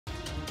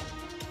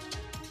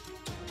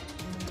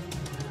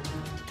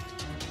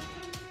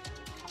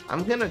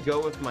I'm gonna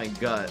go with my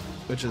gut,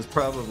 which is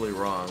probably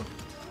wrong.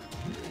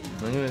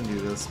 I'm gonna do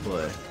this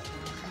play.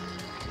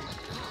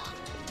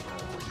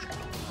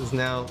 Because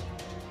now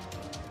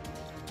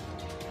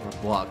our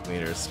block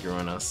meter is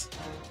screwing us.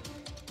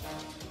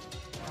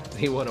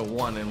 He would have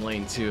won in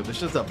lane 2. There's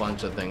just a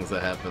bunch of things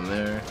that happen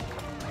there.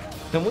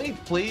 Can we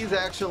please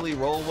actually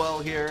roll well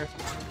here?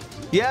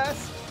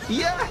 Yes!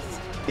 Yes!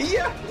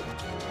 Yes!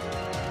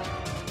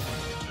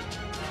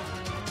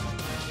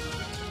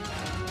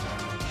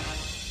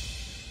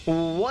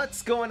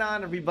 What's going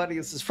on, everybody?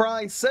 This is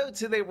Fry. So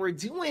today we're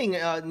doing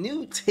a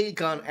new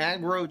take on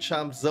Aggro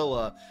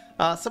Chompzilla.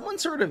 Someone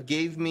sort of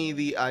gave me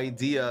the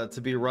idea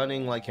to be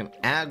running like an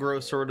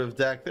aggro sort of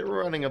deck. They were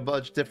running a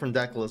bunch of different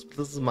deck lists, but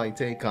this is my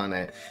take on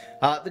it.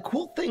 The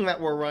cool thing that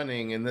we're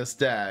running in this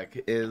deck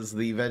is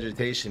the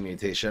vegetation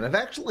mutation. I've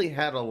actually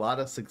had a lot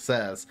of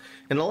success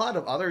in a lot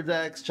of other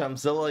decks,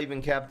 Chompzilla,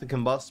 even Captain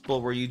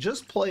Combustible, where you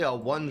just play a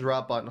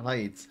 1-drop on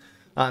Heights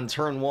on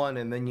turn 1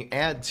 and then you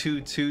add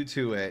 2/2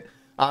 to it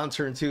on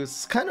turn 2.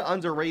 It's kind of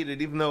underrated,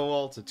 even though,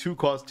 well, it's a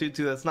 2-cost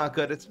 2/2. That's not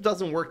good. It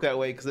doesn't work that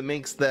way because it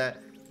makes that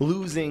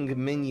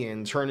losing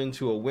minion turn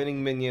into a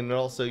winning minion. And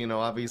also, you know,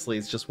 obviously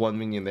it's just one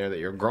minion there that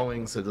you're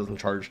growing, so it doesn't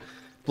charge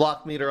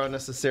block meter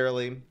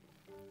unnecessarily.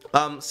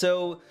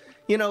 So,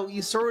 you know,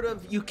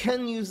 you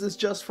can use this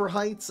just for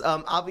Heights.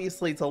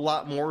 Obviously it's a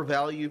lot more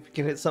value if you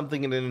can hit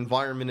something in an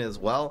environment as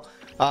well.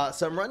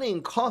 So I'm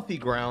running Coffee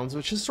Grounds,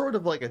 which is sort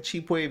of like a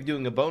cheap way of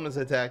doing a bonus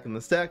attack in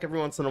the stack. Every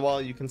once in a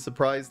while you can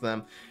surprise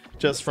them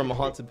just from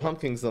Haunted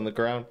Pumpkins on the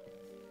ground.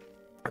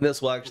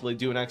 This will actually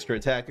do an extra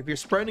attack. If you're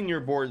spreading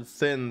your board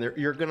thin,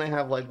 you're going to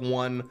have like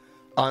one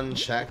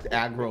unchecked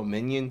aggro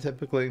minion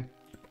typically.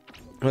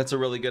 That's a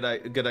really good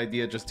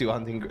idea. Just do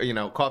hunting, you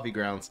know, Coffee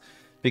Grounds,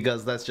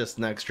 because that's just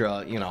an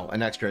extra, you know,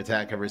 an extra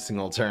attack every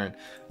single turn.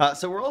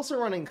 So we're also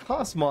running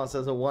Cosmos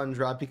as a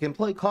 1-drop. You can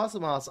play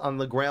Cosmos on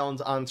the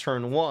ground on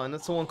turn 1.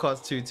 That's a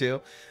 1-cost 2/2.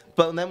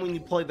 But then when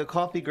you play the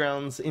Coffee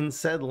Grounds in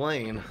said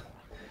lane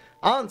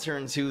on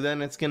turn 2, then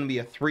it's going to be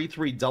a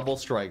 3/3 double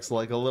strikes,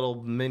 like a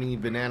little mini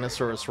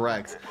Bananasaurus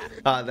Rex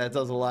that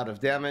does a lot of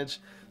damage.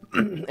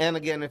 And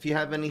again, if you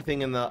have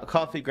anything in the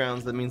Coffee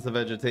Grounds, that means the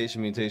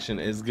vegetation mutation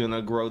is going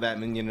to grow that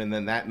minion, and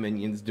then that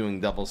minion's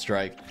doing double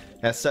strike,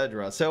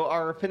 etc. So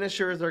our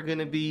finishers are going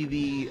to be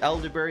the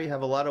Elderberry,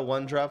 have a lot of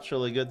 1-drops,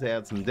 really good to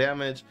add some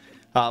damage.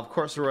 Of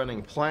course, we're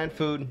running Plant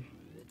Food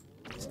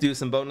to do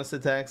some bonus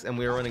attacks, and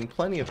we are running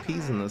plenty of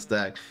Peas in this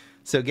deck.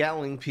 So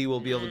Gatling Pea will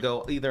be able to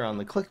go either on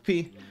the Click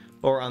Pea,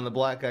 or on the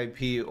Black Eye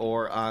Pea,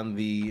 or on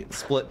the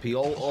Split Pea.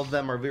 All of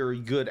them are very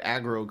good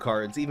aggro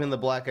cards. Even the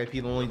Black Eye Pea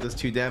that only does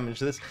 2 damage.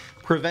 This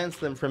prevents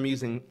them from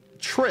using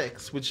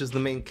Tricks, which is the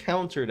main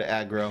counter to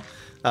aggro.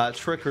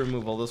 Trick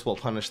removal, this will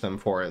punish them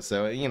for it.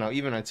 So, you know,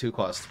 even a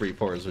 2-cost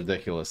 3/4 is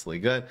ridiculously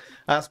good.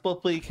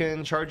 Split Pea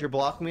can charge your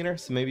block meter,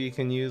 so maybe you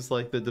can use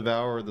like the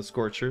Devour or the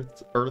Scorch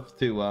Earth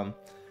to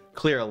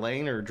clear a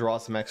lane or draw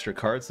some extra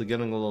cards. So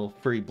getting a little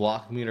free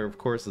block meter, of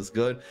course, is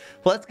good.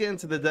 Let's get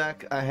into the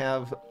deck. I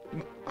have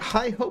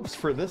high hopes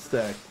for this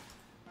deck.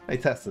 I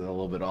tested it a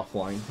little bit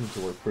offline. Seems to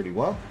work pretty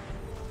well.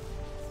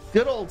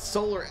 Good old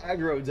solar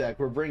aggro deck.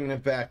 We're bringing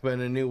it back, but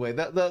in a new way.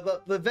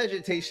 The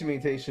vegetation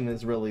mutation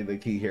is really the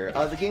key here.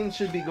 The game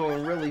should be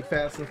going really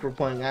fast since we're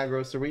playing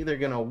aggro, so we're either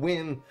going to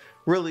win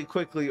really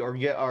quickly or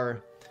get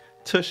our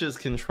tushes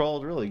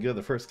controlled really good.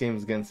 The first game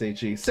is against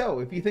HE.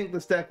 So if you think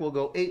this deck will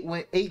go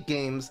 8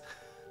 games,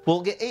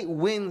 we'll get 8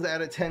 wins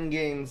out of 10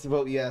 games,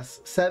 vote yes.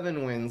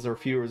 7 wins or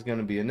fewer is going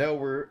to be a no.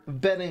 We're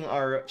betting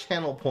our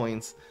channel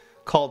points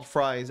called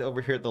Fries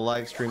over here at the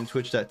live stream,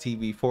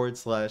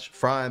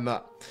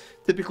 twitch.tv/Fry'em.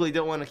 Typically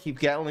don't want to keep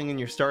Gatling in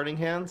your starting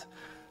hand.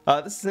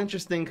 This is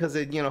interesting because,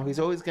 you know, he's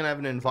always going to have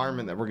an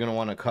environment that we're going to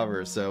want to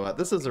cover. So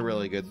this is a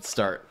really good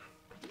start,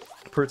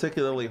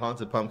 particularly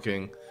Haunted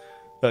Pumpkin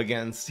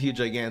against Huge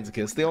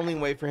Giganticus. The only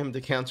way for him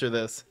to counter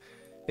this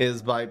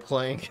is by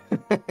playing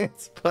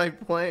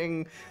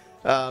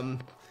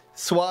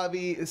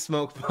Swabby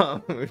Smoke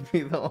Bomb. It would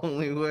be the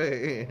only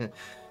way.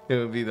 It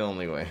would be the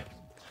only way.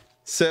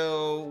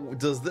 So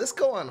does this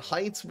go on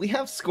Heights? We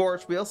have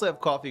Scorch. We also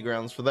have Coffee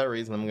Grounds. For that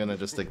reason, I'm gonna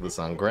just stick this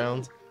on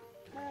ground.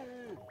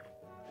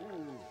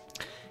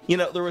 You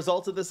know, the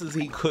result of this is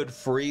he could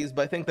freeze,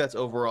 but I think that's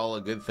overall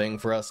a good thing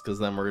for us, because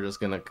then we're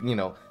just gonna, you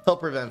know, he'll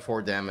prevent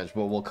 4 damage,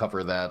 but we'll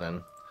cover that.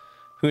 And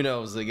who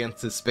knows,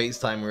 against his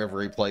space-time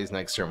wherever he plays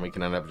next turn, we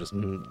can end up just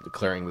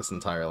clearing this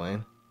entire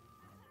lane.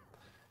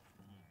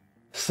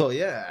 So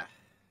yeah,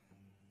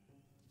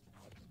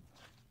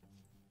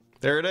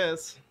 there it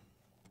is.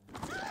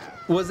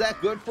 Was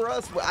that good for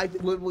us?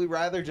 Would we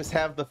rather just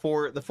have the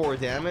 4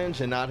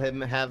 damage and not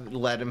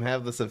let him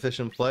have the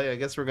sufficient play? I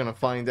guess we're gonna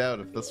find out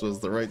if this was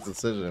the right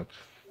decision.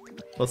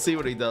 Let's see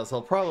what he does.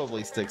 He'll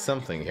probably stick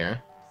something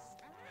here.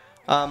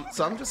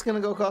 So I'm just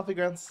gonna go Coffee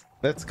Grounds.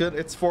 That's good.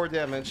 It's 4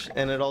 damage,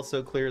 and it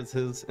also clears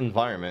his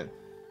environment.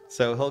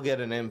 So he'll get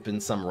an imp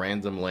in some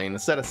random lane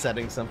instead of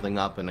setting something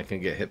up and it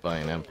can get hit by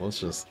an imp. Let's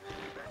just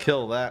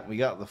kill that. We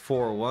got the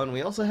 4/1.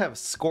 We also have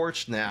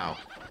Scorch now,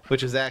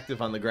 which is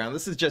active on the ground.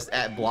 This is just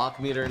at block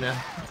meter now.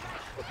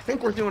 I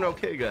think we're doing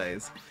okay,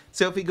 guys.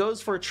 So if he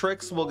goes for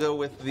tricks, we'll go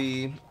with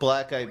the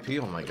black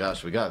IP. Oh my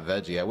gosh, we got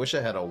Veggie. I wish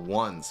I had a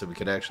 1 so we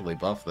could actually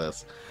buff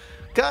this.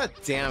 God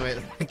damn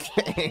it.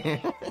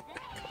 Okay.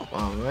 Come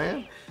on,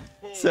 man.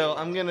 So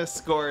I'm gonna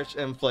Scorch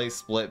and play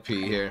Split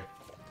Pea here.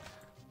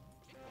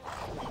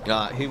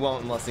 He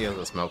won't unless he has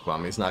a Smoke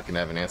Bomb. He's not gonna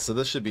have an answer. So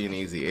this should be an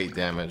easy 8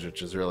 damage,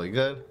 which is really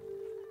good.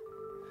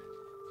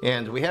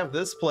 And we have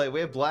this play. We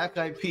have Black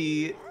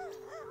IP.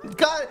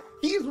 God,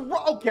 he's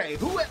okay.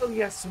 Who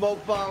has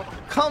Smoke Bomb?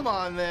 Come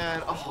on,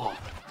 man. Oh,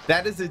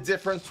 that is the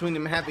difference between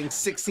him having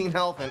 16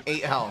 health and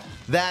 8 health.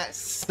 That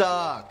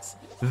sucks.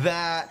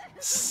 That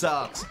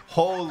sucks.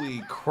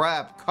 Holy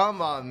crap.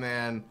 Come on,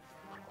 man.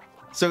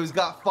 So he's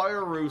got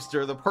Fire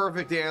Rooster, the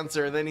perfect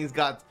answer, and then he's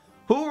got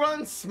who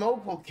runs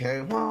Smoke?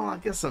 Okay, well, I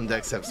guess some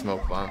decks have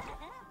Smoke Bomb.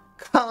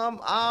 Come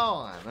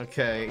on.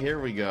 Okay, here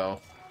we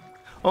go.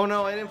 Oh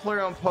no, I didn't play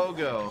around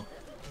Pogo.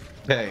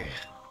 Okay.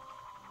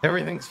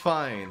 Everything's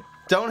fine.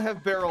 Don't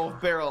have Barrel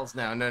of Barrels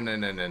now. No.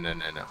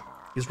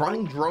 He's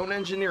running Drone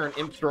Engineer and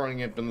Imp Throwing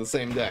Imp in the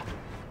same deck.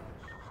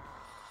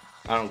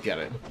 I don't get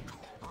it.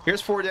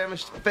 Here's 4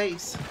 damage to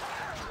face.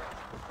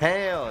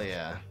 Hell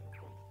yeah.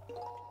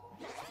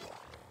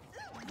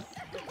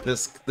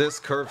 This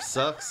curve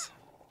sucks.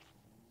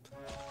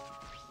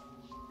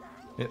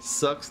 It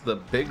sucks the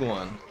big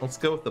one. Let's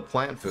go with the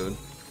plant food.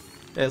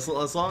 As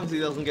long as he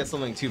doesn't get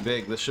something too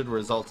big, this should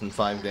result in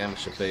 5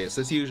 damage to face.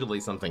 It's usually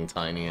something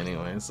tiny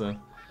anyway, so...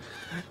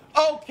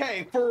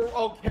 Okay,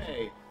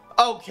 okay.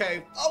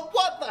 Oh,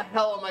 what the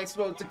hell am I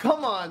supposed to...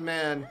 Come on,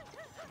 man.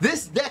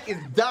 This deck is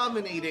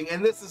dominating,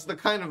 and this is the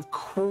kind of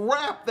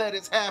crap that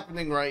is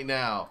happening right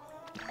now.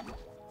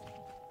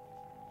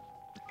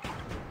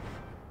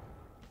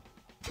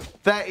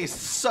 That is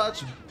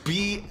such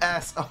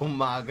BS. Oh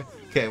my god.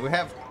 Okay, we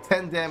have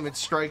 10 damage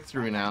strike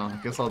through now. I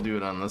guess I'll do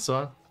it on this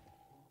one.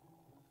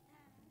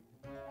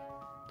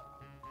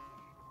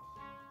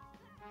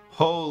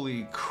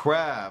 Holy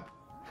crap.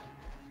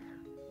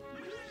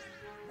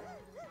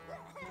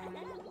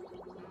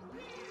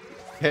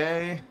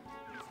 Okay.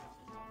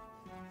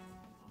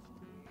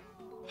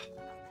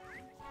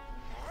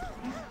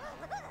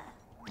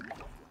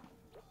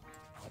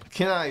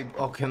 Can I...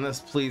 Oh, can this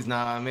please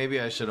not? Maybe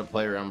I should have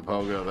played around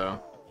Pogo, though.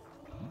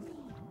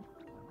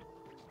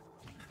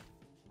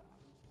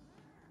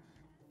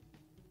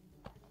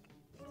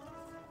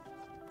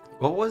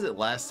 What was it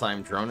last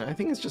time? Drone? I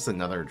think it's just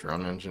another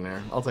Drone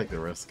Engineer. I'll take the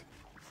risk.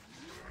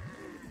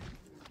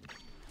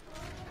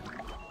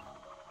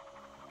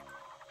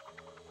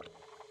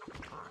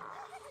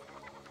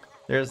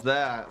 There's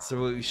that.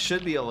 So we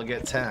should be able to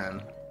get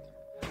 10.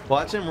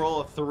 Watch him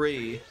roll a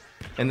 3.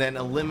 And then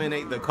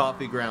eliminate the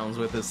coffee grounds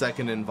with a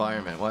second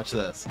environment. Watch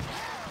this.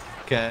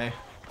 Okay.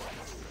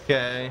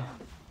 Okay.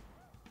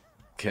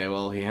 Okay,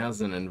 well, he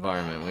has an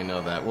environment. We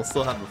know that. We'll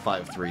still have a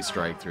 5-3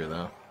 strike through,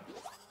 though.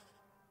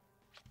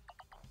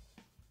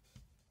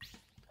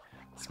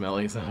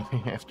 Smelly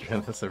zombie after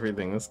this,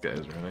 everything this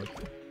guy's running.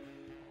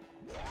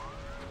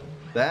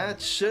 That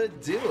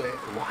should do it.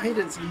 Why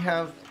does he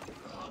have...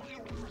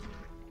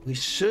 We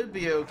should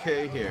be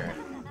okay here.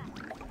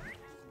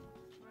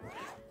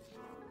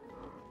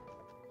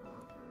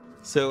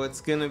 So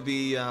it's gonna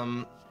be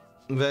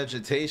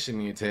vegetation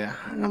mutate.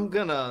 I'm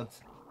gonna,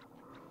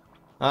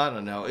 I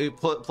don't know.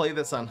 Play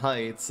this on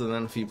heights, and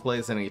then if he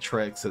plays any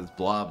tricks, his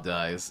blob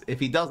dies. If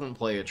he doesn't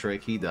play a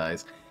trick, he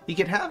dies. He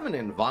could have an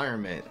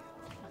environment.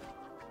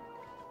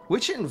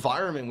 Which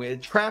environment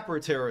with Trapper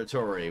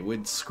Territory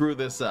would screw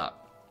this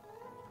up?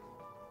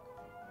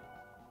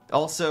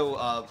 Also,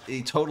 I'm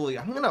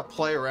gonna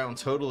play around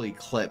Total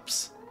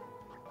Eclipse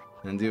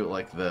and do it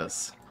like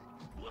this.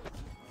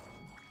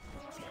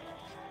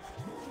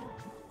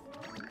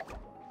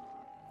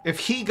 If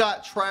he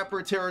got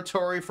Trapper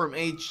Territory from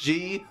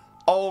HG,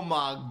 oh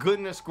my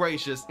goodness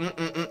gracious.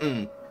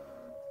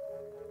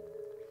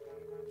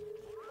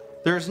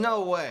 There's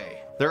no way.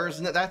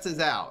 That's his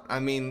out. I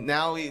mean,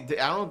 now I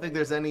don't think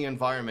there's any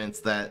environments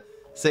that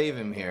save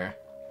him here.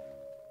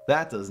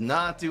 That does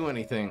not do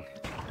anything.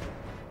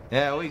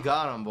 Yeah, we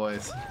got him,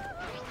 boys.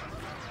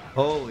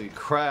 Holy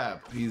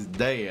crap, he's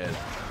dead.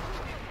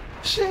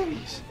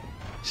 Sheesh.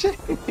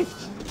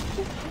 Sheesh.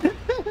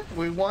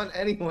 We won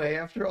anyway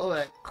after all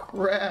that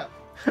crap.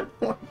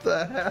 What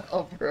the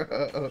hell,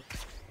 bro?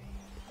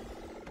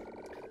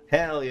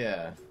 Hell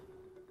yeah.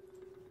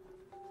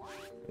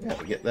 We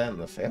gotta get that in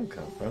the fail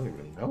comp. I don't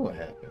even know what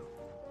happened.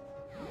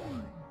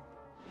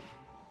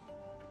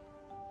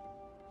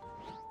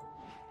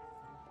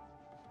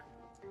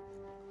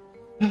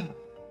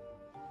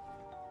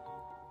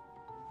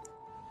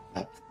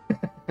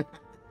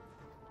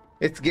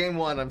 It's game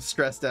 1. I'm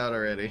stressed out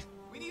already.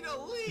 We need a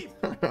leap.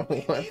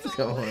 What's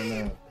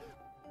going on?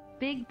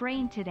 Big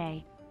brain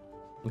today.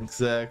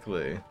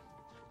 Exactly.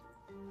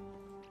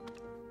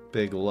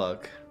 Big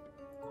luck.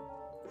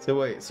 So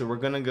wait, so we're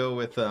gonna go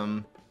with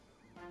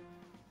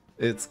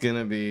it's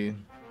gonna be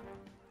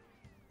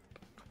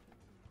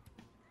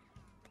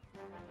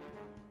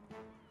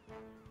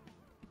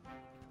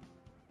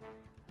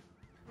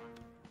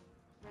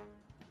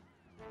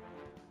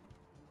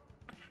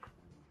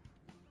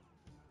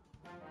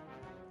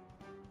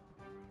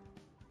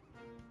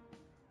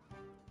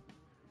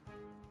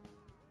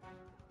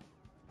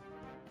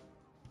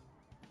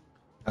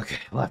Okay,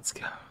 let's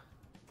go.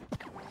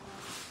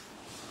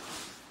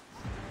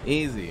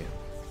 Easy.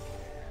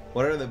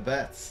 What are the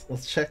bets?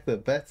 Let's check the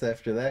bets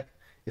after that.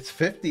 It's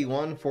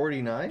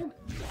 51-49?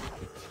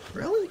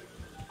 Really?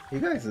 You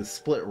guys have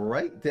split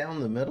right down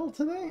the middle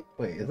today?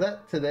 Wait, is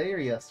that today or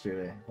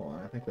yesterday? Hold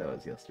on, I think that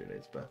was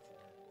yesterday's bet.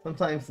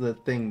 Sometimes the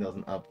thing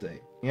doesn't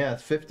update. Yeah,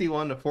 it's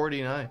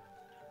 51-49.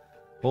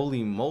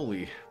 Holy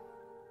moly.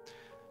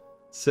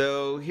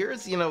 So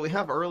here's, you know, we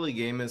have early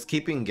game is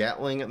keeping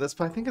Gatling at this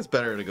point. I think it's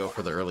better to go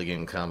for the early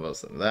game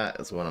combos than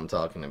that is what I'm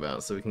talking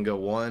about. So we can go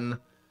 1,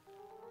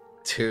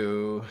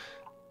 2.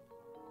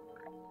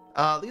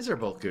 These are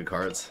both good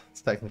cards.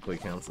 This technically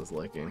counts as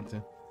late game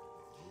too.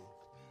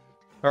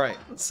 Alright,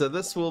 so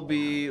this will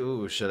be...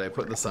 Ooh, should I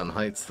put this on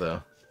heights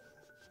though?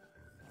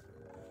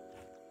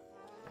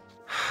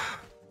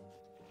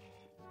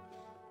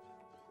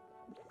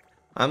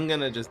 I'm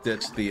gonna just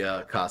ditch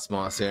the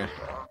Cosmos here.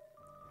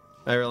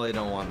 I really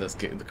don't want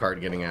the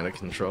card getting out of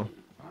control.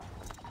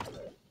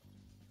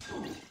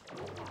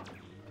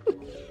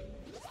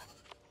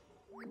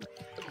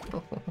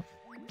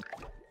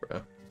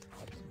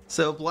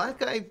 So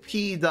Black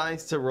IP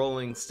dies to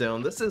Rolling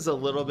Stone. This is a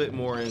little bit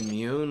more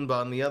immune,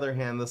 but on the other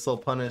hand, this will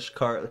punish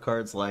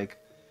cards like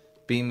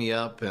Beam Me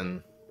Up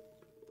and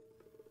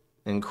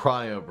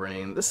Cryo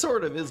Brain. This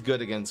sort of is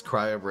good against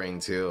Cryo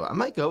Brain too. I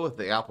might go with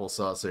the Apple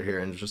Saucer here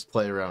and just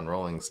play around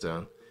Rolling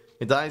Stone.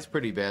 It dies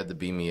pretty bad to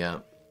Beam Me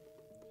Up.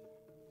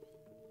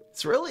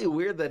 It's really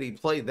weird that he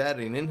played that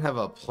and he didn't have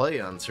a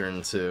play on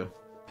turn 2.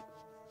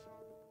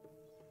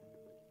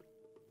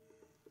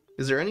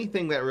 Is there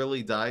anything that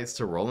really dies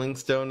to Rolling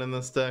Stone in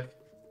this deck?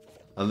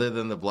 Other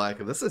than the black.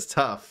 This is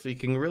tough. You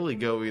can really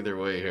go either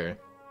way here.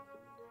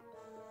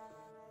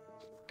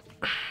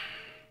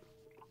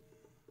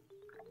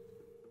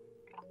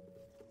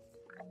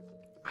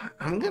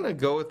 I'm gonna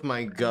go with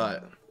my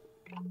gut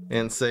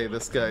and say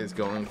this guy's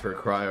going for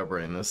Cryo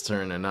Brain this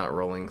turn and not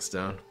Rolling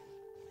Stone.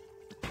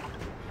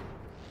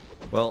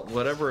 Well,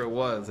 whatever it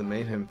was, it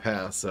made him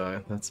pass,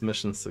 so that's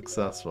mission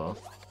successful.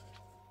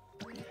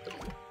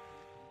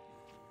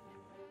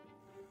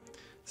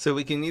 So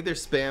we can either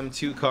spam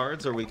 2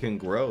 cards or we can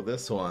grow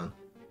this one.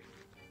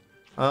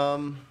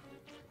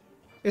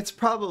 It's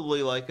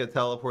probably like a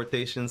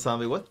teleportation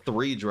zombie. What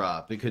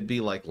 3-drop? It could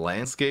be like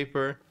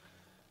Landscaper.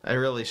 I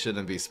really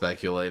shouldn't be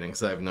speculating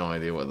because I have no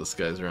idea what this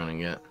guy's running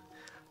yet.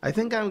 I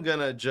think I'm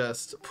gonna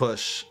just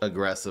push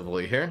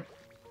aggressively here.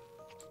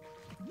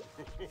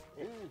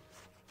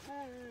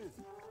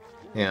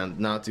 And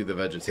not do the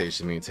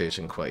vegetation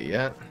mutation quite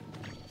yet.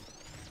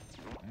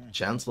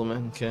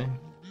 Gentleman, okay.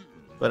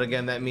 But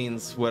again, that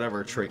means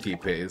whatever trick he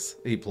plays,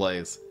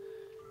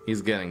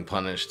 he's getting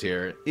punished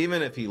here.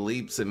 Even if he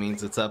leaps, it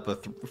means it's up a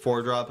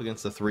 4-drop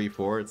against a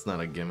 3-4. It's not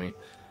a gimme.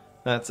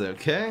 That's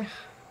okay.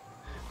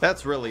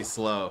 That's really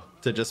slow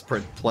to just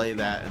play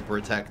that and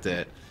protect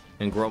it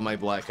and grow my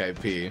black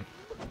IP.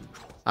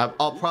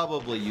 I'll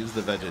probably use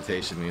the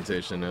vegetation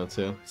mutation now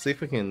too. See if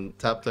we can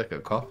top deck a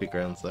coffee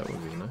grounds. That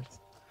would be nice.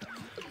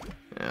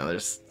 Yeah,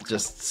 there's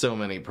just so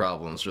many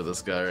problems for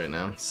this guy right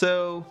now.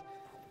 So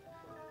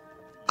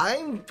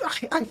I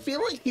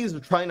feel like he's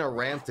trying to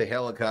ramp to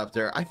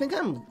helicopter. I think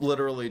I'm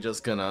literally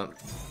just gonna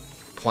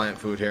plant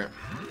food here.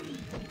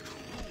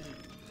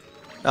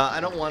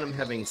 I don't want him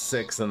having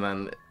 6 and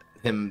then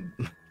him,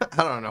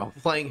 I don't know,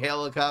 playing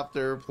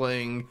helicopter,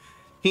 playing...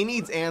 He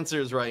needs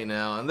answers right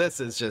now, and this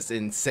is just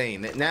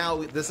insane.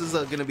 Now, this is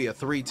gonna be a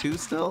 3-2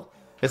 still?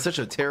 It's such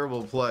a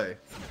terrible play.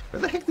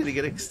 Where the heck did he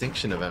get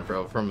Extinction Event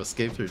from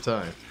Escape Through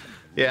Time?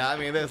 Yeah, I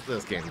mean,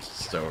 this game's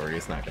just over.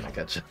 He's not gonna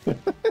catch it.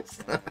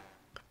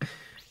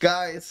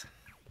 Guys,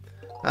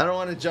 I don't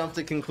want to jump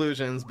to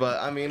conclusions,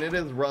 but I mean, it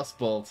is Rust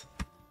Bolt.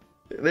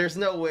 There's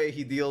no way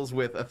he deals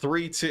with a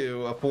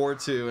 3-2, a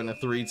 4-2, and a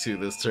 3-2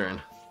 this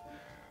turn.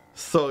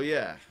 So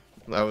yeah,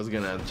 I was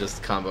gonna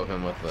just combo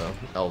him with the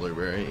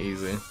Elderberry,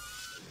 easy.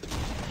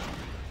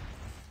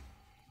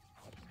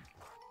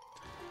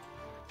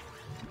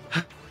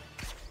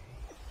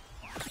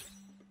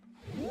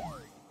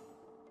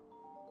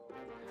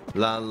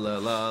 La la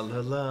la la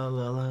la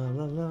la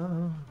la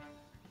la.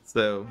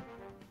 So,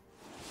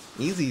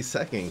 easy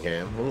second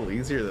game, a little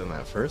easier than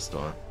that first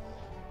one.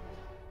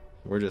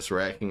 We're just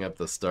racking up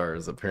the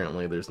stars.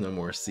 Apparently there's no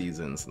more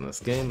seasons in this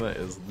game, that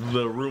is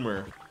the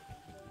rumor.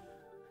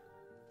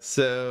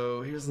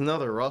 So, here's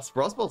another Rust.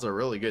 Rust Bolt's a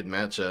really good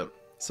matchup.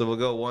 So we'll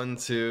go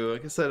 1-2. I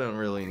guess I don't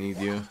really need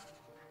you.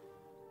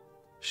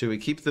 Should we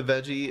keep the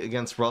Vegi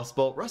against Rust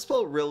Bolt? Rust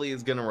Bolt really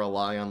is going to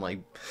rely on, like,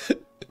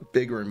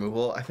 big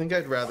removal. I think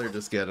I'd rather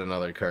just get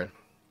another card.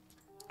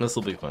 This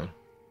will be fine.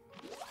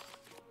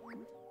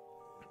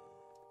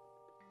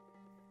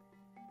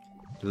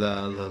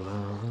 La la la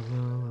la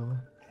la.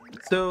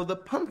 So the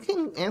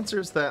pumpkin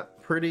answers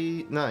that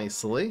pretty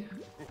nicely.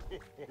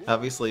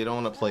 Obviously, you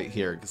don't want to play it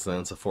here because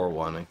then it's a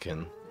 4-1 and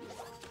can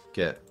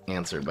get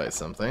answered by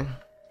something.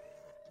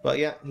 But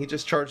yeah, he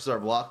just charges our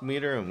block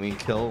meter and we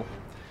kill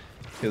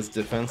his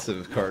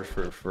defensive card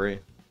for free.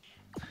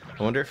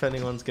 I wonder if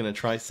anyone's going to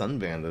try Sun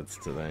Bandits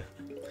today.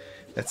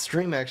 That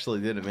stream actually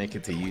didn't make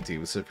it to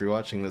YouTube, so if you're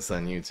watching this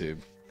on YouTube,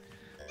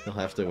 you'll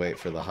have to wait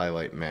for the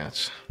highlight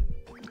match.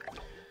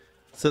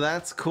 So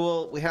that's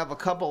cool. We have a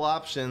couple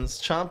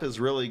options. Chomp is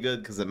really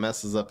good because it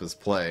messes up his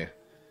play.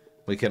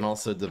 We can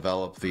also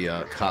develop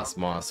the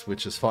Cosmos,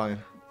 which is fine.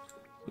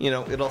 You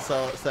know, it'll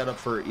set up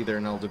for either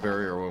an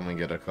Elderberry or when we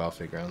get a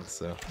Coffee Ground,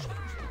 So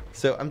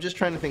I'm just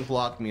trying to think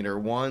block meter.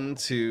 1,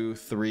 2,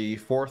 3,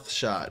 fourth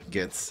shot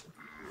is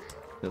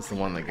the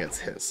one that gets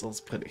hit. So let's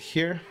put it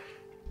here.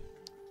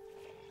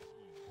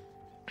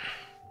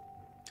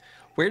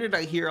 Where did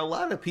I hear? A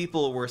lot of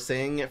people were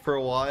saying it for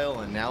a while,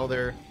 and now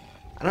they're...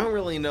 I don't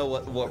really know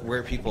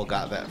where people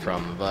got that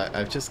from, but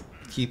I just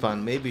keep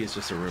on... Maybe it's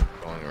just a rumor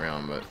going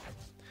around, but...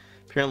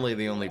 Apparently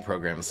they only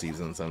program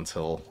seasons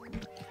until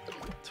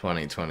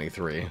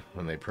 2023,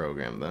 when they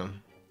program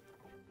them.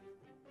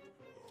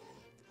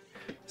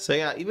 So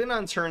yeah, even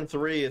on turn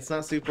 3, it's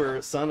not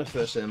super sun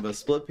efficient, but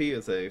Split Pea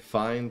is a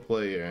fine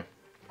player.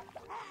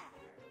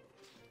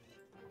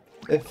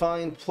 A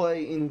fine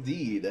play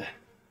indeed.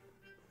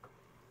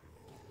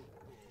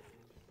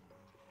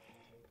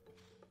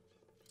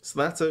 So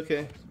that's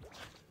okay.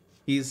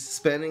 He's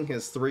spending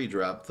his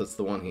 3-drop, that's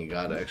the one he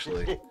got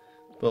actually.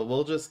 But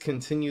we'll just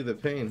continue the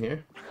pain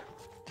here.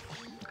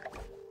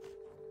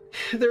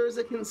 There is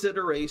a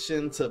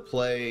consideration to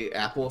play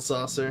Apple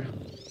Saucer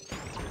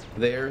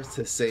there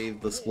to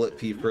save the Split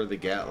Pea for the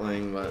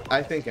Gatling, but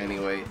I think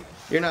anyway,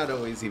 you're not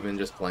always even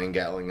just playing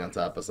Gatling on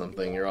top of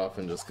something, you're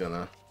often just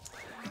gonna...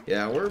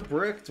 Yeah, we're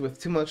bricked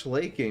with too much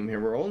late game here.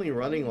 We're only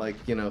running like,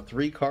 you know,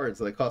 3 cards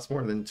that cost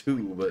more than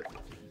 2, but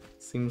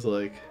seems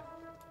like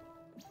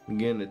we're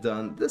getting it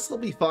done. This will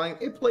be fine.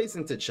 It plays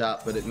into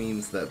chop, but it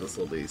means that this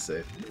will be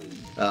safe.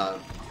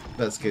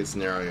 Best case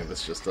scenario,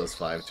 this just does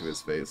 5 to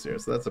his face here,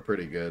 so that's a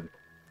pretty good.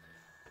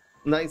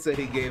 Nice that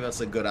he gave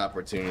us a good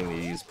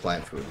opportunity to use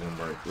plant food when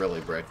we're really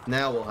bricked.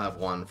 Now we'll have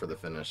 1 for the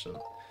finish, and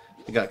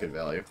we got good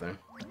value there.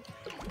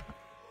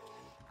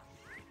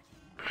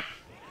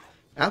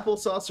 Apple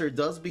Saucer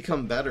does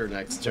become better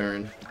next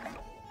turn.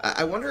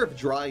 I wonder if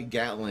Dry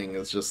Gatling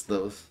is just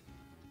the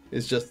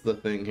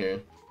thing here.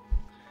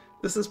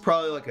 This is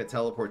probably like a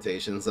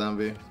teleportation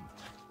zombie.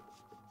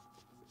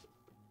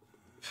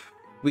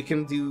 We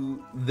can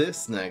do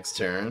this next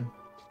turn.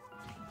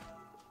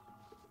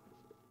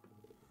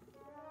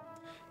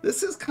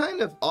 This is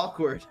kind of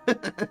awkward.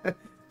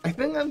 I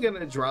think I'm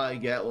gonna Dry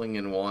Gatling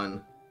in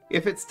 1.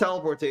 If it's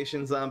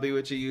teleportation zombie,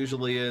 which it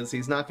usually is,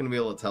 he's not going to be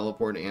able to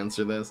teleport and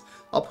answer this.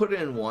 I'll put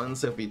it in 1,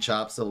 so if he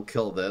chops, he'll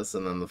kill this,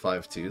 and then the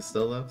 5-2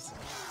 still lives.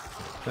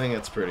 I think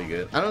that's pretty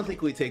good. I don't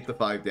think we take the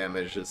 5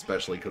 damage,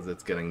 especially because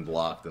it's getting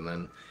blocked, and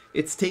then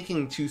it's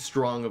taking too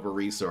strong of a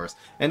resource.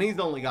 And he's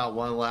only got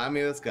 1 left. I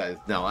mean, this guy's...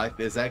 No,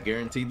 is that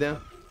guaranteed now?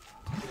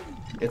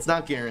 It's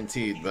not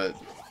guaranteed, but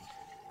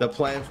the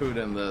plant food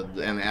and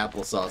the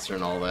apple saucer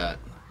and all that,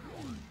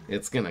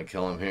 it's going to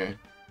kill him here.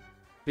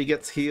 If he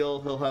gets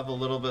healed, he'll have a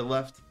little bit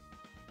left.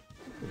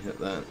 Hit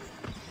that.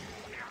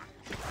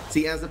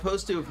 See, as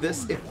opposed to if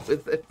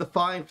the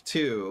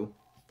 5-2,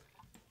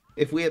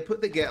 if we had put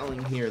the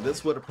Gatling here,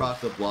 this would have procced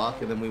the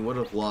block, and then we would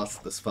have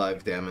lost this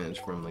 5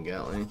 damage from the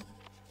Gatling.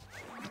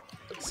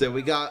 So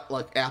we got,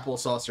 like, apple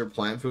saucer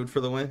plant food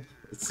for the win.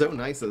 It's so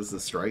nice as a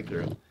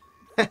striker.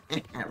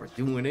 We're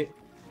doing it.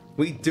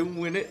 We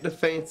doing it the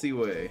fancy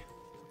way.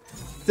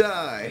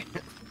 Die!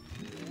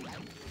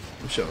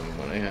 I'm showing them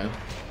what I have.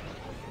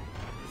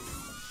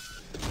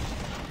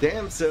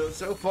 Damn, so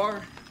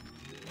far,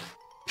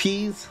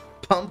 peas,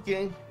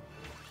 pumpkin,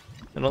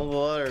 and a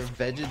lot of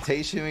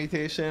vegetation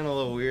mutation, a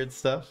little weird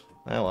stuff.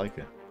 I like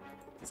it.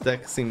 This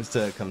deck seems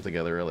to come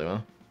together really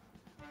well.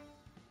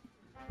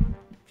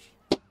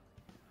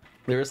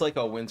 There's like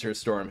a winter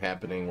storm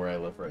happening where I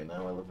live right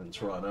now. I live in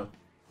Toronto.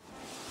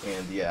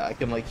 And yeah, I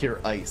can like hear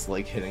ice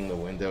like hitting the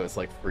window. It's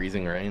like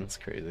freezing rain. It's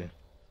crazy.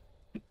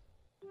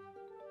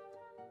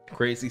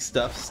 Crazy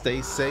stuff.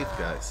 Stay safe,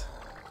 guys.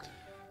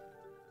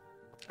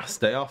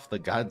 Stay off the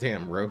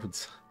goddamn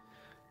roads.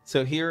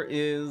 So here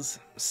is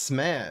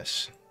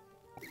Smash.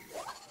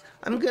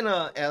 I'm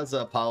gonna, as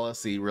a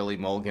policy, really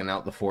mulligan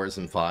out the 4s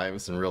and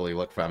 5s and really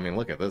look for... I mean,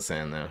 look at this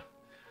hand now.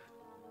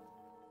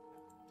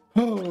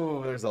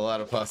 Oh, there's a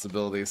lot of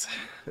possibilities.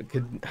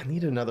 I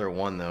need another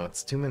 1, though.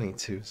 It's too many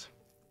 2s.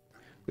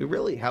 We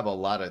really have a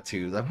lot of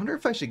 2s. I wonder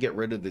if I should get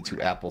rid of the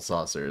 2 apple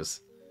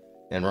saucers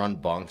and run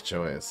Bonk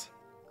Choice.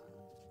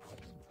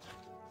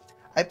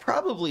 I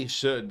probably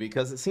should,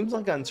 because it seems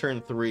like on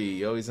turn 3,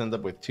 you always end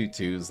up with 2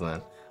 2s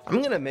then. I'm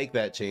going to make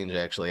that change,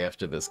 actually,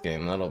 after this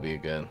game. That'll be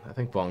good. I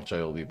think Bonk Choy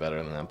will be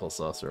better than Apple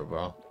Saucer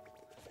overall.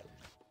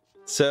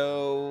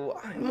 So,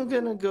 I'm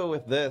going to go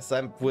with this.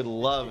 I would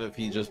love if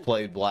he just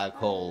played Black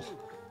Hole,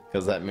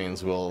 because that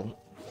means we'll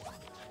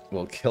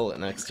kill it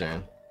next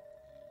turn.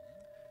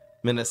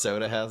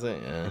 Minnesota has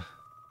it? Yeah.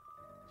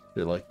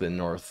 They're like the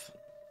North...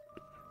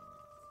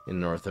 in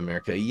North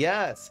America.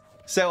 Yes!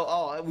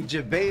 So, we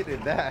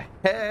debated that.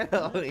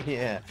 Hell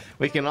yeah!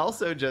 We can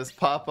also just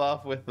pop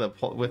off with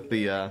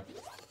the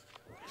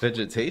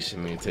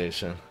vegetation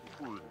mutation.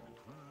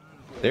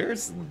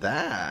 There's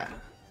that.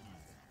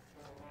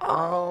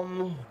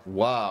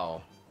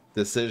 Wow.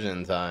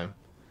 Decision time.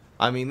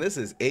 I mean, this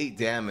is 8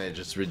 damage.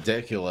 It's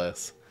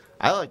ridiculous.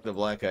 I like the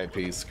black eyed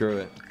peas. Screw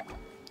it.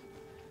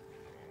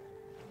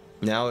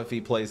 Now if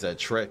he plays a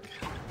trick.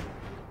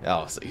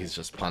 Oh, so he's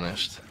just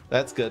punished.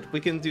 That's good. We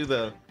can do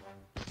the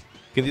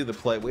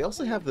play. We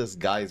also have this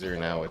geyser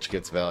now, which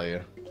gets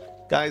value.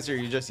 Geyser,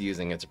 you're just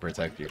using it to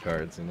protect your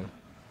cards, you know?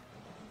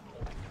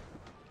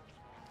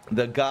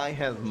 The guy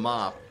has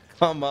mop.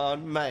 Come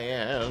on,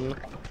 man.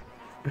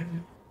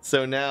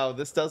 So now,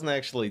 this doesn't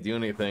actually do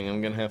anything.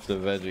 I'm gonna have to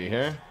Vegi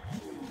here.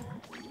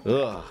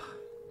 Ugh.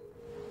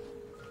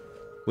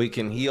 We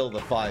can heal the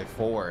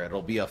 5-4.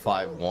 It'll be a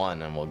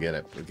 5-1, and we'll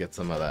get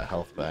some of that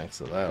health back,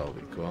 so that'll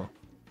be cool.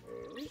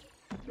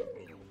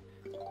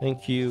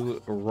 Thank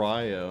you,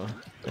 Ryo.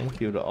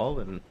 Thank you to all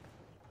of them.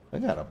 I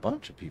got a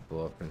bunch of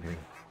people up in here.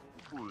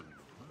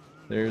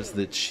 There's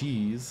the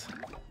cheese.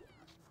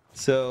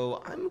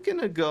 So, I'm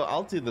gonna go...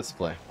 I'll do this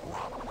play.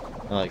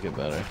 I like it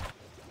better.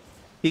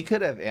 He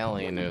could have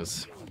alien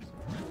news.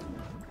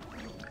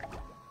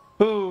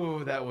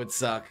 Ooh, that would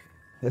suck.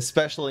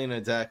 Especially in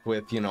a deck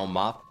with, you know,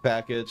 mop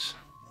package.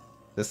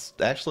 This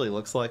actually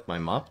looks like my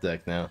mop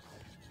deck now.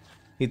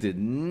 He did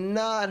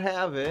not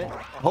have it.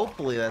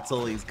 Hopefully that's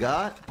all he's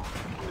got.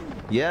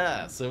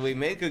 Yeah, so we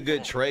make a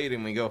good trade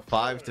and we go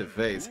 5 to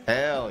face.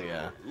 Hell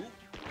yeah.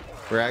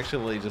 We're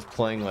actually just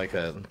playing like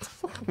a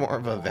more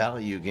of a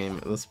value game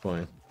at this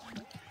point.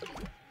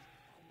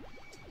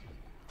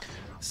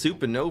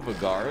 Supernova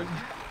Guard.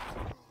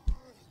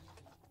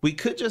 We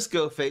could just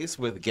go face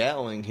with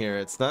Gatling here.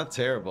 It's not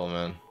terrible,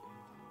 man.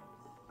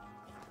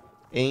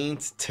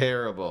 Ain't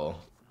terrible.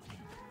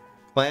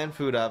 Clan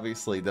food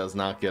obviously does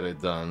not get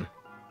it done.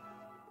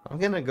 I'm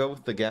gonna go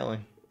with the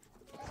Gatling.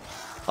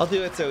 I'll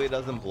do it so he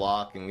doesn't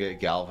block and get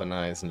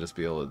galvanized and just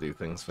be able to do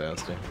things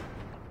faster.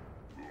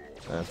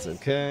 That's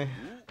okay.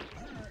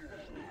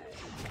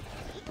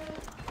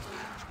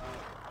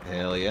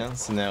 Hell yeah.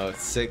 So now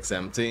it's 6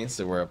 empty,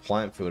 so we're a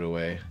plant food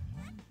away.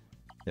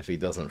 If he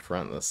doesn't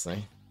front this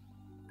thing.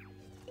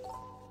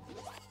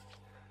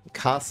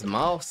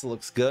 Cosmos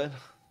looks good.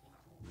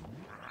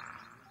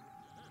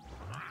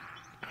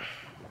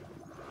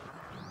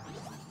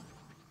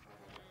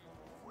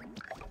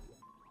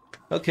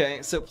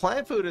 Okay, so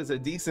plant food is a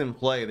decent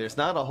play. There's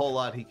not a whole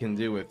lot he can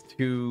do with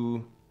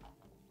 2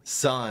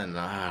 sun.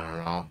 I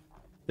don't know.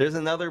 There's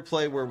another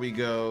play where we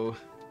go...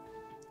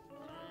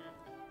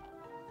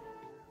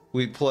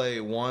 We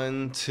play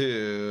 1,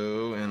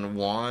 2, and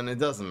 1. It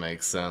doesn't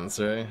make sense,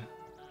 right?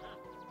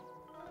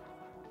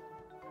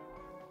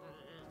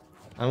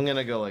 I'm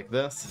gonna go like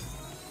this.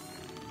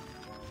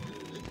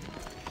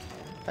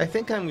 I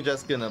think I'm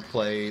just gonna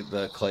play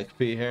the click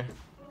P here.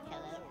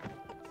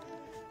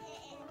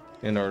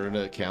 In order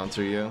to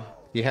counter you.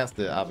 He has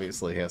to,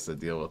 obviously, he has to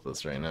deal with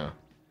this right now.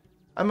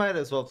 I might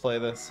as well play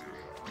this.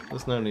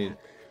 There's no need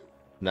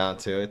not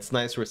to. It's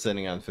nice we're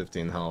sitting on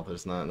 15 health.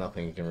 There's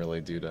nothing you can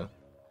really do to...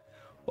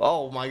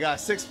 Oh my gosh,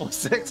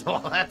 6+6.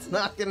 Oh, that's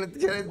not gonna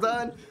get it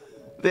done.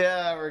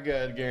 Yeah, we're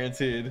good,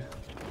 guaranteed.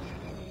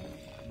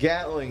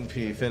 Gatling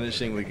P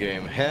finishing the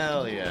game.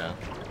 Hell yeah.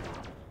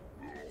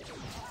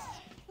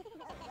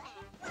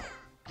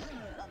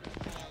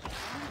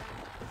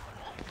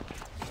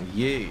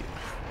 Yeet.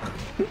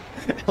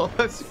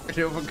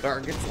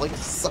 Supernova gets like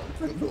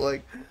something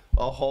like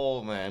a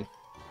hole, man.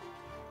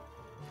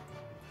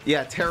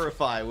 Yeah,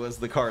 Terrify was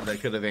the card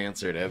that could have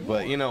answered it,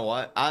 but you know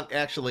what?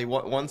 Actually,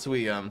 once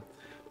we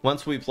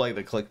play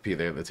the click P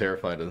there, the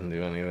Terrify doesn't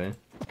do anything.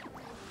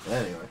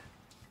 Anyway.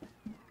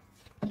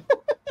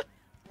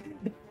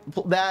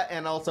 That,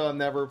 and also I'm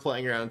never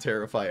playing around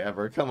Terrify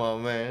ever. Come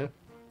on, man.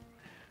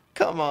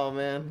 Come on,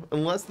 man.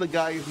 Unless the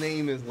guy's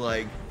name is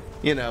like,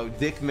 you know,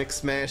 Dick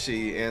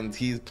McSmashy, and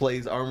he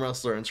plays Arm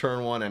Wrestler in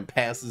turn 1 and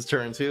passes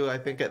turn 2, I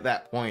think at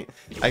that point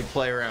I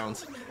play around.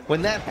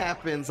 When that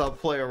happens, I'll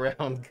play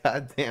around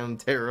goddamn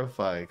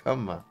Terrify.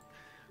 Come on.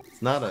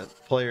 It's not a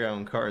play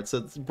around card.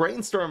 So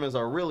Brainstorm is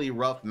a really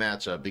rough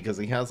matchup because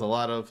he has a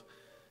lot of,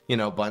 you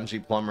know,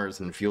 bungee plumbers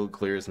and field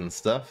clears and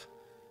stuff.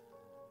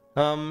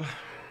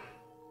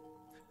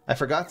 I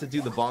forgot to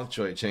do the bonk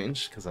joy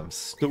change because I'm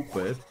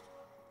stupid.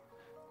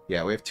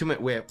 Yeah, we have too many.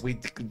 We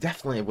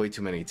definitely have way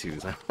too many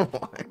 2s. I don't know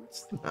why.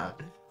 It's not.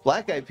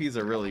 Black Eyed Peas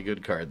a really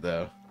good card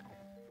though.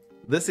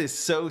 This is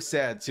so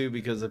sad too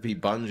because if he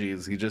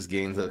bungees, he just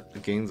gains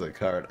a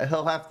card.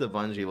 He'll have to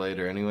bungee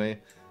later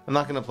anyway. I'm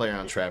not gonna play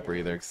around Trapper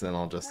either because then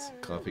I'll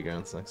just coffee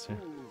grounds next turn.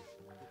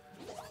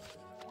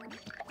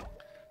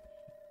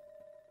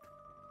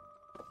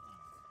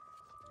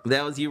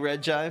 That was you,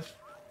 Red Jive.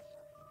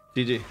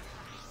 GG.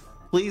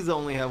 Please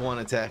only have 1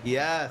 attack.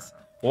 Yes.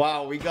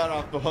 Wow, we got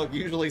off the hook.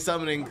 Usually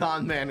summoning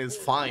Con Man is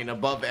fine,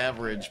 above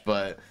average,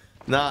 but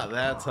not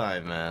that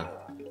time, man.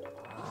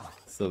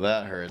 So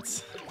that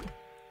hurts.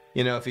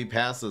 You know, if he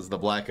passes, the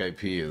Black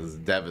IP is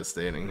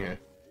devastating here.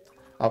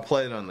 I'll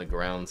play it on the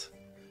ground,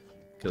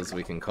 because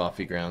we can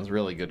Coffee Grounds.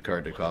 Really good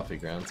card to Coffee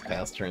Grounds.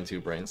 Pass turn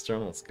 2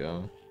 Brainstorm, let's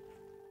go.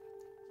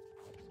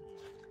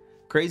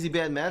 Crazy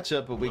bad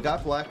matchup, but we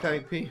got Black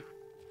IP.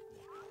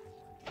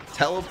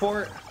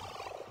 Teleport?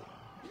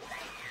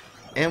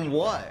 And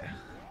what?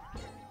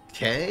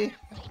 Okay.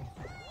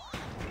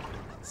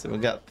 So we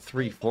got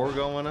 3-4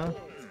 going on.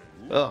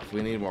 Oh,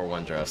 we need more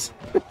 1-drops.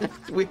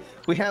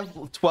 we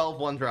have 12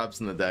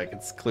 1-drops in the deck.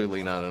 It's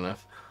clearly not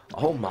enough.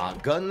 Oh my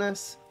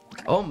goodness.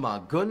 Oh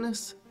my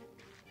goodness.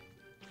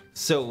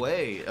 So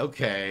wait,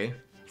 okay.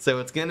 So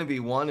it's gonna be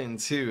 1 and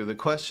 2. The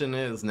question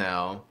is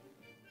now,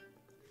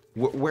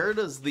 where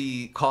does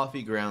the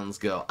coffee grounds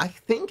go? I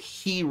think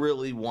he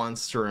really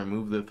wants to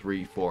remove the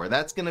 3-4.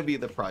 That's gonna be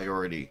the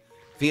priority.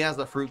 If he has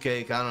a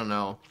fruitcake, I don't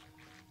know.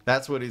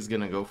 That's what he's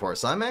gonna go for.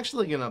 So I'm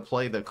actually gonna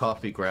play the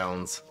coffee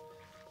grounds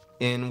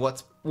in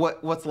what's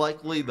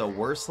likely the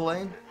worst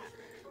lane.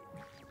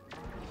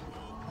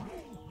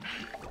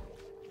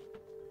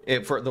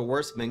 For the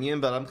worst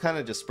minion, but I'm kind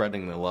of just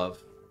spreading the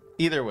love.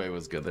 Either way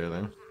was good there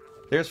then.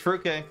 There's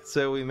fruitcake,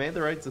 so we made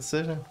the right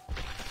decision.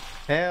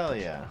 Hell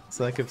yeah.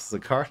 So that gives us a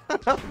card.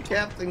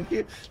 Captain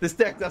Q. This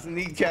deck doesn't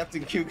need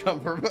Captain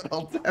Cucumber, but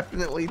I'll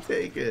definitely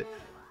take it.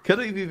 Could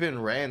have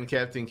even ran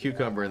Captain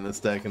Cucumber in this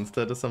deck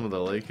instead of some of the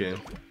late game.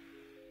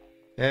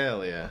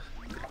 Hell yeah.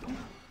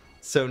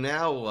 So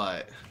now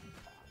what?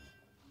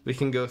 We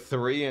can go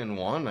 3 and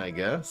 1, I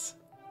guess.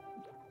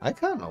 I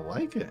kind of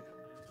like it.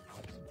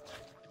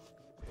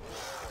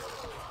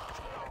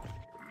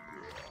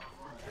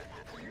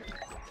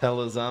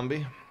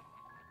 Telezombie.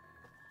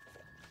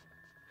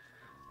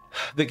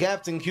 The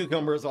Captain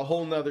Cucumber is a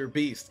whole nother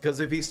beast, because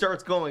if he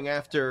starts going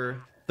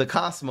after the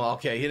Cosmo,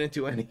 okay, he didn't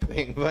do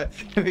anything, but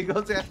if he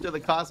goes after the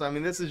Cosmo, I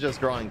mean, this is just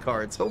drawing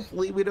cards.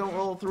 Hopefully we don't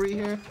roll 3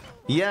 here.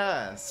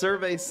 Yeah,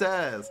 survey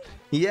says.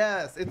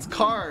 Yes, it's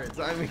cards.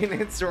 I mean,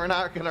 we're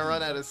not going to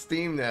run out of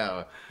steam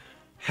now.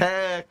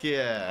 Heck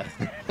yeah.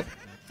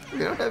 We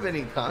don't have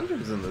any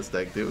conjures in this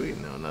deck, do we?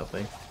 No,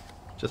 nothing.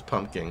 Just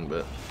pumpkin,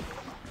 but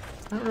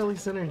not really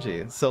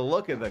synergy. So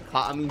look at the,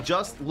 I mean,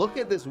 just look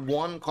at this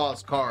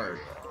 1-cost card.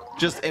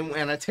 Just in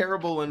a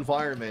terrible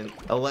environment,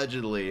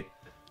 allegedly.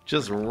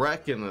 Just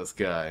wrecking this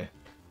guy.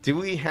 Do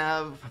we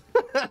have...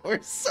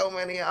 There's so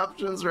many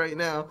options right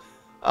now.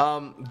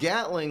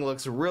 Gatling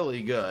looks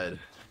really good.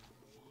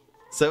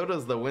 So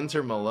does the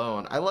Winter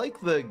Malone. I like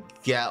the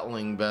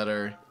Gatling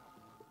better.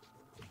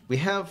 I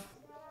have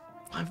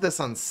this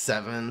on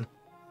 7.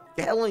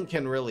 Gatling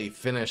can really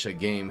finish a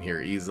game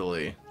here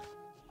easily.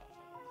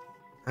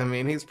 I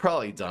mean, he's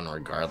probably done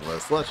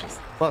regardless. Let's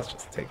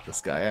just take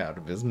this guy out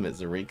of his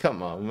misery.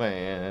 Come on,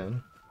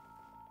 man.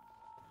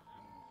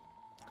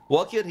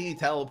 What could he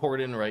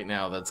teleport in right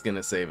now that's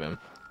gonna save him?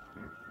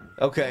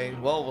 Okay,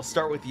 well, we'll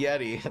start with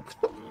Yeti.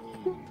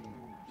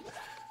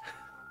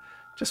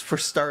 Just for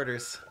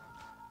starters.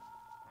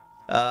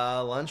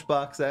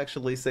 Lunchbox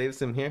actually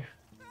saves him here.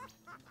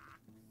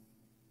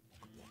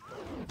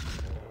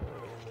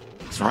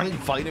 It's running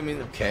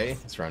vitamin. Okay,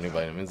 it's running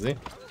vitamin Z.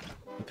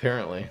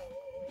 Apparently.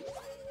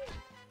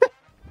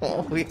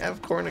 Oh, we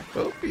have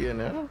cornucopia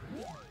now.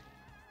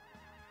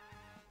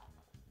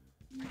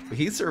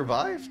 He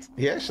survived.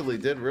 He actually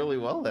did really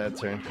well that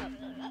turn.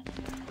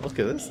 Look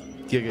at this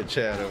Giga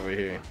Chat over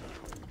here.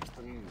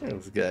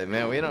 This guy,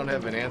 man, we don't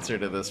have an answer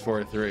to this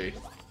 4-3.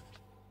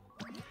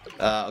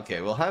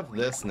 Okay, we'll have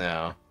this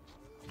now.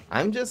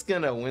 I'm just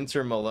gonna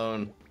Winter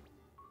Malone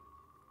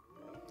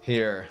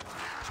here.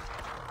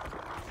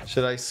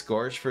 Should I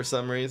Scorch for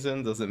some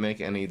reason? Does it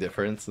make any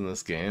difference in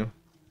this game?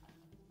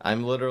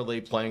 I'm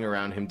literally playing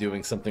around him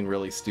doing something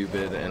really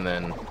stupid and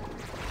then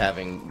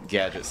having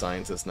Gadget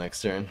Scientist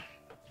next turn.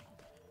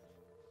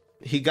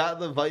 He got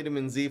the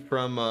Vitamin Z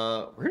from,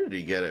 where did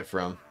he get it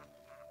from?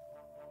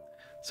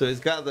 So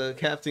he's got the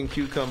Captain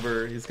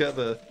Cucumber, he's got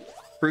the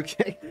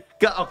fruitcake.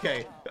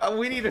 Okay,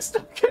 we need to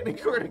stop getting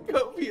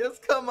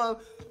cornucopias, come on.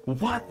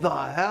 What the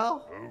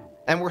hell?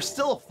 And we're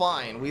still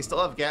fine. We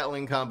still have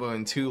Gatling combo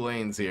in 2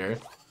 lanes here.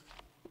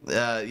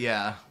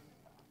 Yeah.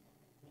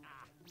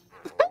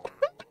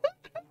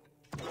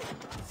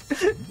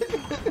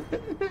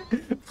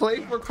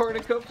 Play for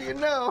cornucopia?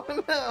 No.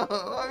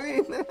 I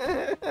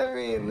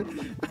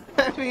mean,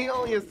 he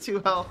only has 2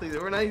 health. He's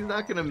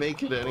not gonna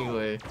make it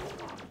anyway.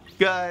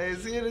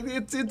 Guys, you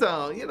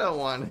don't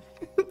want it.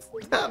 It's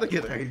not a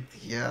good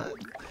idea.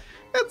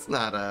 That's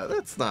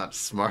not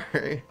smart.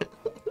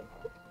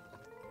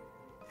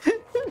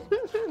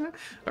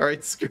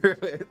 Alright, screw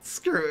it.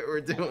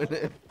 We're doing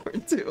it.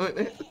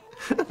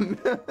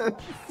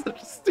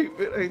 Such a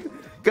stupid.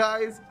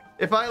 Guys,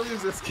 if I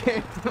lose this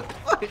game,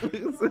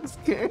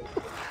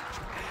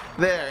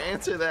 there,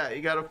 answer that.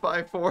 You got a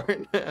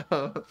 5-4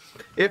 now.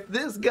 If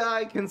this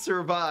guy can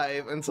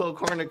survive until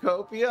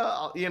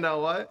Cornucopia, you know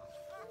what?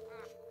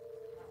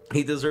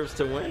 He deserves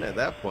to win at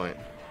that point.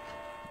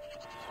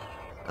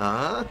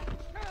 Oh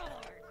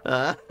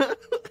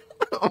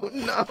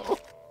no.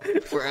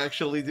 We're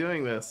actually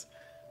doing this.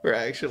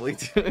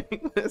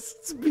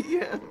 It's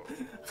BM.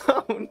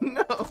 Oh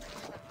no.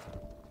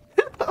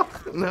 Oh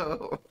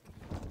no.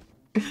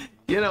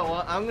 You know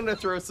what? I'm gonna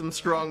throw some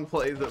strong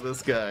plays at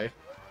this guy.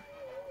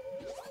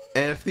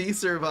 And if he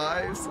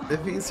survives, I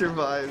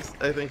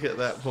think at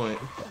that point.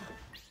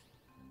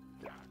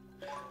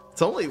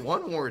 It's only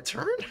one more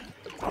turn?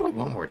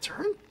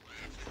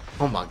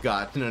 Oh my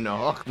god, no, no,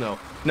 oh, no,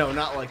 no,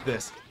 not like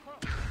this.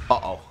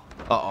 Uh-oh,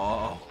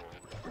 uh-oh.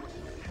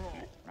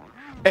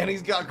 And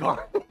he's got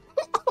guard.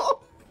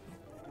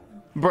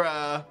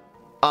 Bruh.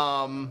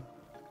 I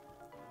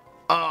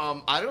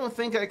don't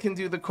think I can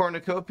do the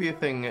cornucopia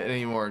thing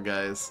anymore,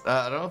 guys.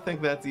 I don't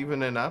think that's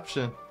even an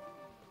option.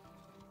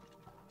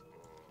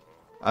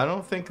 I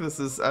don't think this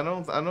is, I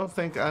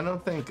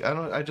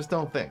just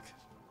don't think.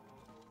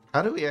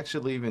 How do we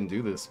actually even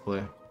do this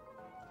play?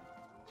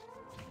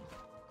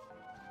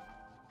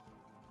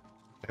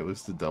 It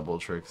was the double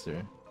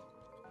trickster.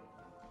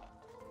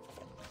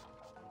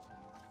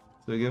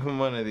 So we give him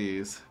one of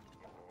these.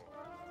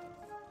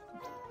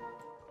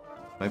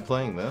 Am I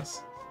playing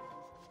this?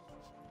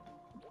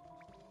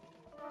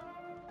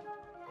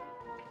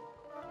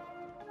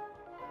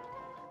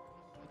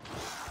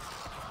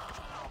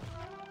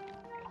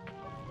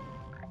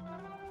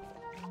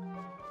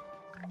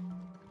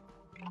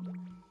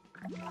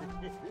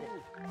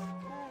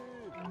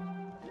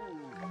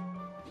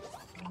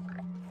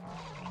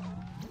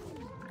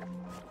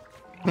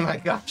 Oh my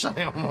gosh,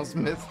 I almost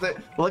missed it.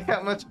 Look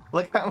how much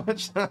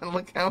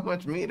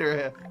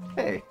meter.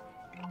 Hey,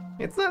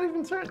 it's not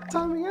even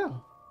timing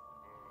out.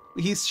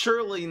 He's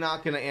surely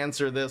not going to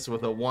answer this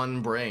with a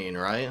one brain,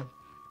 right?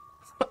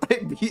 I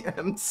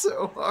BM'd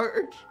so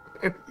hard.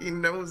 And he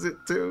knows it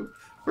too.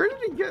 Where did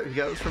he get it? He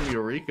got it from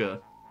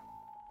Eureka.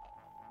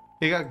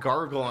 He got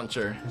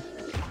Garglauncher.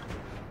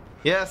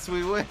 Yes,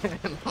 we win.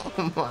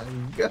 Oh my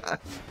god.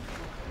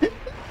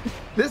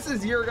 This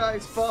is your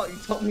guys' fault. You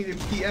told me to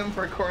PM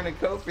for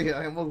cornucopia.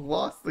 I almost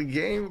lost the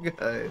game,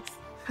 guys.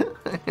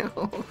 I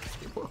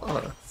almost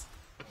lost.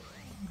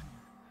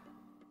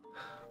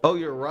 Oh,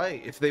 you're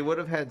right. If they would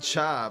have had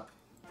Chop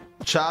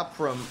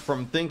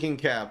from Thinking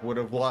Cap would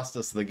have lost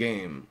us the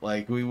game.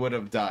 Like, we would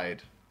have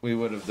died. We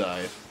would have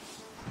died.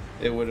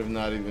 It would have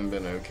not even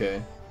been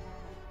okay.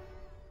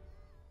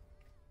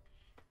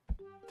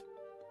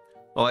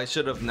 Oh, I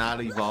should have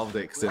not evolved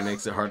it because it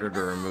makes it harder to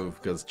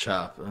remove because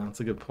Chop. Oh, that's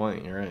a good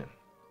point. You're right.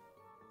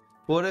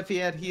 What if he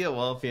had heal?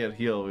 Well, if he had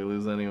heal, we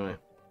lose anyway.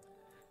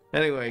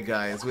 Anyway,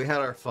 guys, we had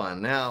our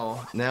fun.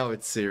 Now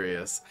it's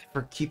serious. I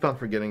keep on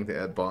forgetting to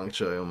add Bong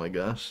Choy. Oh my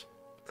gosh.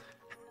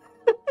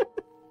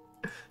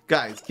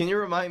 Guys, can you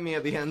remind me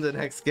at the end of the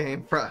next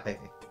game? Fry.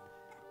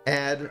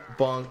 Add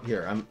Bong.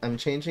 Here, I'm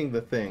changing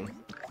the thing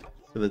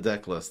to the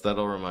deck list.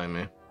 That'll remind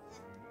me.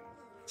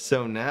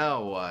 So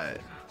now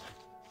what?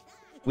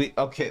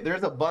 Okay,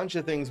 there's a bunch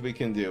of things we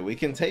can do. We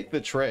can take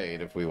the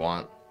trade if we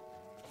want.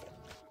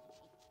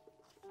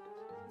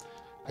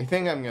 I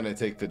think I'm gonna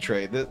take the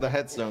trade. The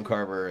Headstone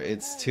Carver,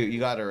 it's too, you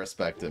gotta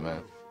respect it,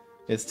 man.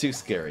 It's too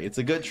scary. It's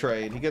a good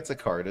trade. He gets a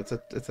card. It's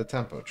a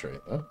tempo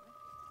trade, though.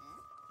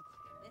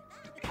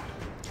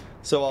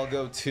 So I'll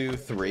go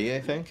 2-3,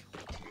 I think.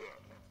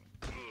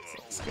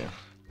 Let's go.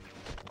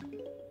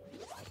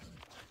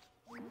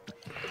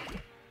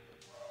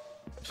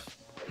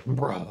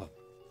 Bruh.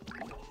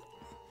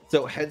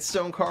 So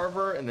Headstone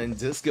Carver and then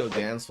Disco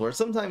Dance Floor.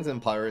 Sometimes in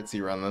Pirates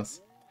you run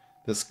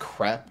this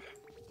crap.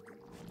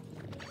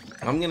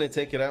 I'm gonna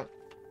take it out.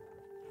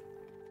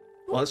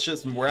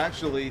 We're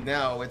actually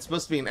now, it's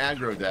supposed to be an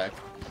aggro deck,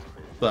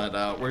 but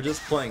we're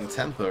just playing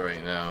tempo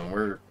right now.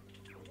 We're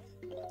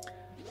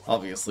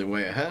obviously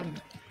way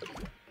ahead.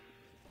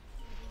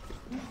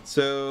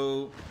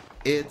 So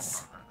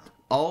it's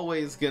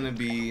always gonna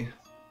be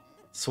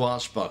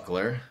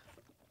Swashbuckler.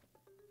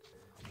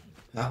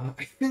 I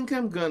think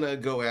I'm gonna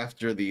go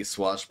after the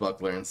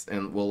Swashbuckler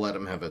and we'll let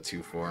him have a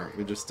 2-4.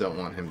 We just don't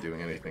want him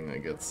doing anything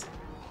that gets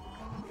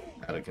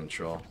out of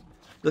control.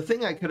 The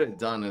thing I could have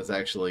done is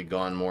actually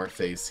gone more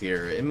face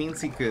here. It means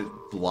he could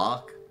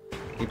block.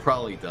 He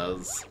probably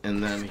does.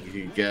 And then he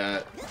could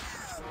get...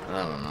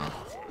 I don't know.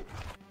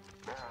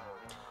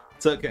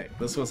 It's okay.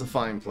 This was a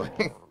fine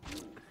play.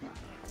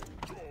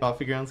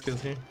 Coffee Grounds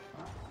goes here.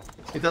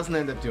 It doesn't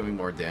end up doing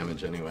more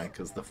damage anyway,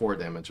 because the 4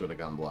 damage would have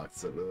gone blocked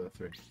instead of the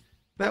 3.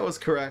 That was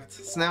correct.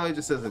 So now he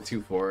just has a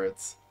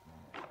 2-4.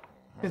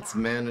 It's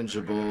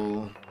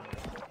manageable.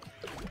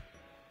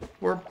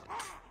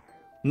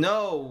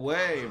 No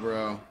way,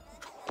 bro.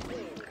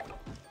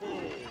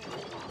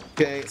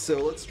 Okay, so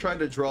let's try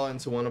to draw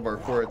into one of our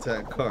 4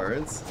 attack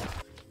cards.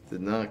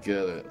 Did not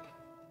get it.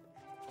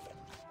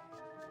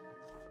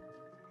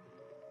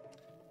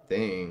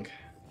 Dang.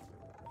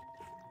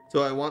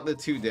 So I want the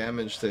 2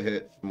 damage to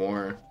hit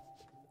more.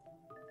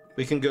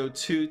 We can go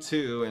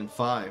 2-2 and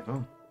 5.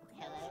 Oh,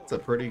 it's a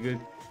pretty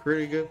good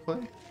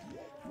play.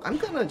 I'm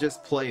gonna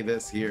just play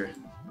this here.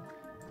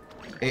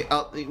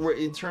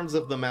 In terms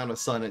of the amount of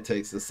sun it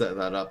takes to set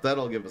that up,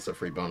 that'll give us a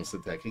free bonus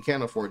attack. He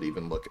can't afford to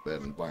even look at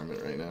that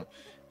environment right now.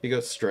 He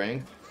goes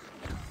Strength.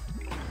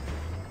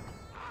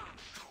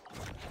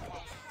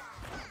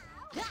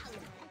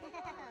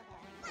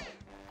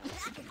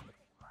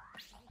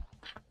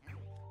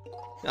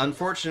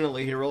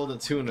 Unfortunately, he rolled a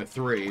 2 and a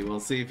 3. We'll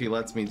see if he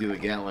lets me do the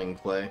Gatling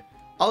play.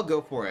 I'll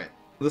go for it.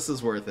 This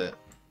is worth it.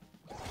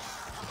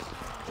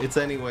 It's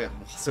anyway.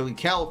 So he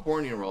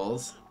California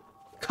rolls.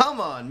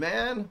 Come on,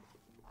 man!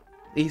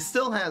 He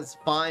still has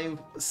 5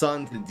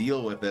 sun to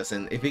deal with this,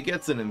 and if he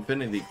gets an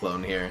infinity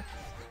clone here,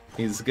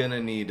 he's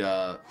gonna need,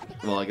 well,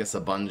 I guess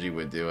a Bungee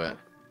would do it.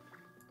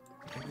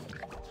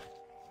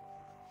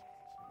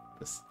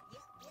 This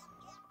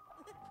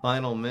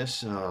final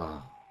mission.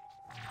 Oh.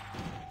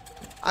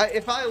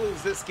 If I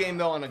lose this game,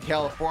 though, on a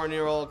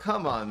California roll,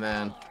 come on,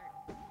 man.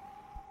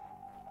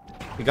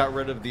 He got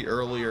rid of the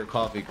earlier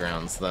coffee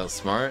grounds. That was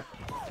smart.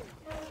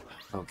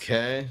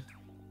 Okay.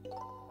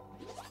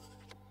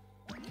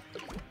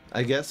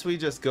 I guess we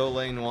just go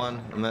lane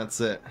 1, and that's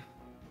it.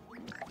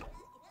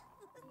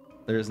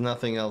 There's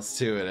nothing else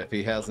to it. If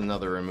he has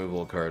another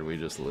removal card, we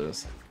just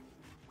lose.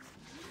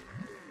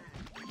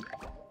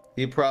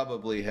 He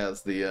probably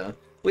has the,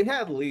 we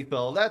had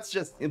lethal. That's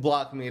just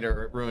block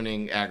meter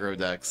ruining aggro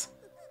decks.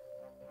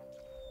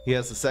 He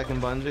has the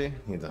second Bungee?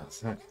 He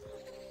does. Okay.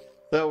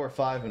 So we're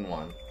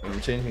 5-1.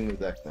 I'm changing the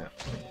deck now.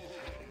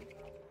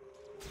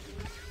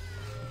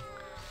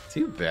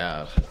 Too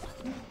bad.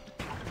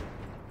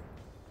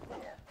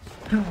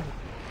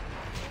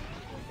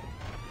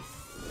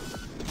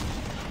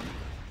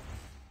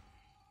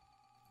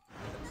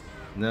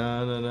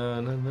 Na na na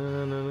na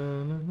na na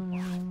na na.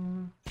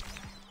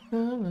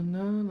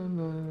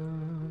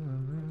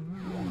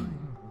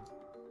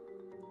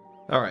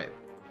 All right.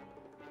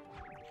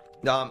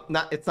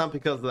 It's not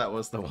because that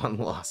was the one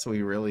loss.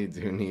 We really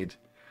do need.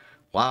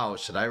 Wow,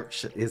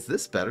 is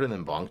this better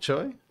than Bonk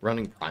Choi?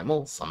 Running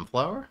Primal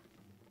Sunflower?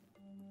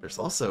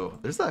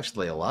 There's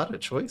actually a lot of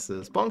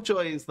choices. Bonk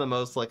Choi is the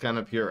most like kind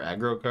of pure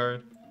aggro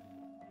card.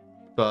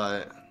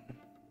 But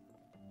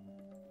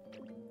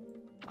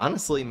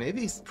honestly,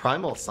 maybe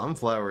Primal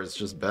Sunflower is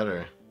just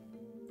better.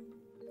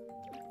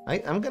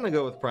 I'm gonna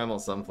go with Primal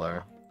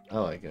Sunflower. I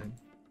like it.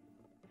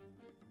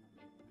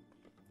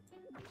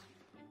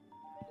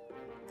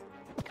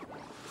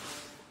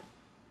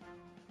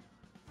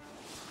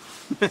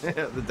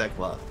 The deck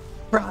lock.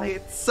 Right,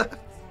 it sucks.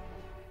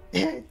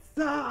 It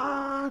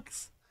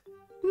sucks.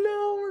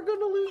 No, we're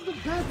gonna lose the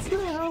bets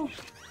now.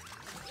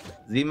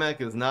 Z-Mech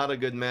is not a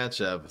good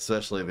matchup,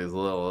 especially these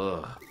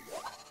little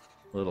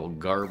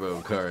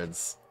Garbo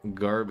cards.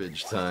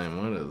 Garbage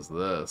time. What is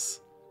this?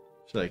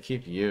 Should I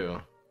keep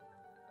you?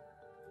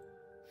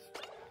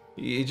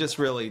 You just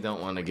really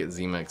don't want to get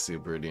Z-Mech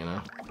supered, you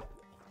know?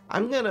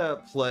 I'm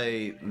gonna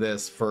play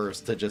this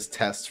first to just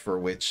test for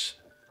which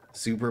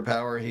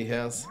superpower he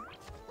has.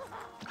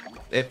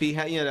 If he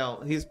you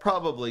know, he's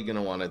probably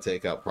gonna want to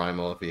take out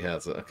Primal if he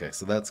has it. Okay,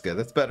 so that's good.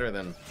 That's better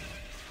than...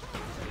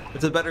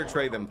 It's a better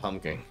trade than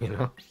Pumpkin, you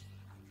know?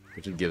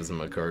 Which gives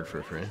him a card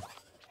for free.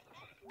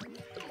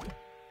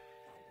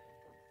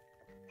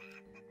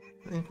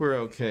 I think we're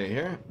okay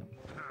here.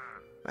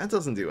 That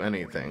doesn't do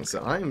anything,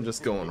 so I am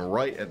just going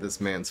right at this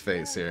man's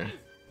face here.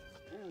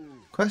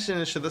 Question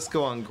is, should this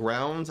go on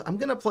ground? I'm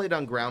gonna play it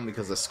on ground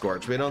because of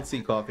Scorch. We don't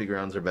see Coffee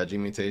Grounds or Vegi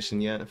Mutation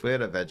yet. If we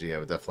had a Vegi, I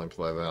would definitely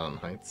play that on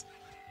Heights.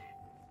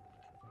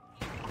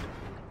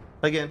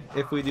 Again,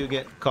 if we do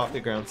get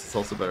Coffee Grounds, it's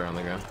also better on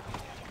the ground.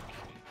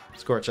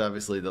 Scorch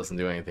obviously doesn't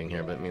do anything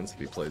here, but it means if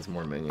he plays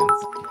more minions.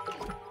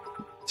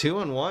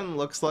 2-1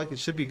 looks like it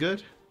should be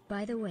good.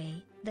 By the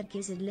way, that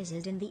gizzard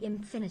lizard in the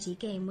Infinity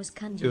game was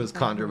conjured. It was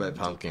conjured by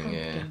Pumpkin,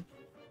 yeah.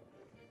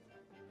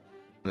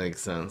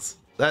 Makes sense.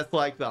 That's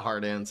like the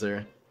hard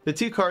answer. The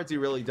two cards you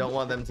really don't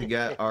want them to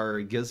get are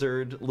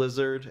Gizzard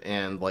Lizard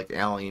and like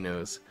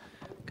Alinos,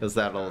 because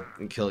that'll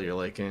kill your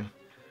late game.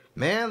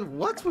 Man,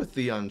 what's with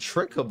the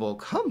untrickable?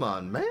 Come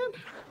on, man.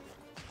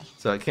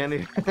 So I can't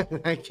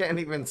even I can't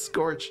even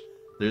Scorch.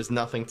 There's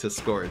nothing to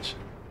Scorch.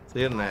 So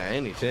he doesn't have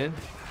anything.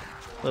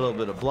 A little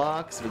bit of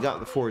blocks. We got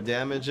the 4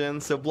 damage in.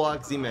 So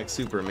block Z-Mech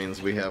Super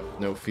means we have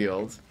no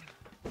field.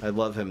 I'd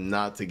love him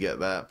not to get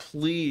that.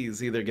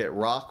 Please either get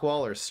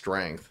Rockwall or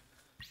Strength.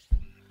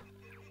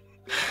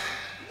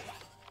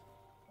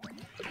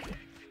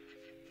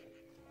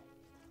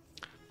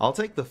 I'll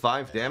take the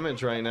 5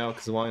 damage right now,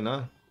 because why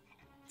not?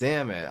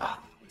 Damn it. Oh,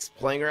 he's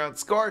playing around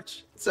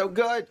Scorch. So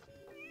good.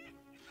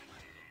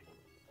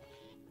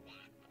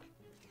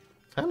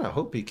 Kinda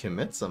hope he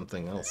commits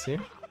something else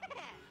here.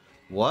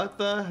 What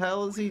the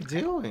hell is he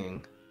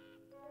doing?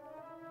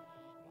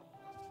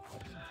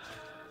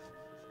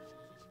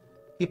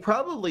 He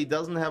probably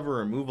doesn't have a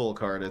removal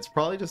card. It's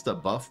probably just a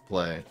buff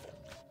play.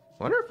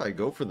 Wonder if I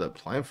go for the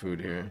plant food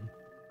here.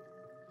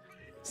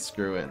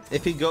 Screw it.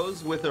 If he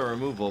goes with a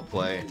removal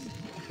play,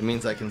 it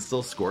means I can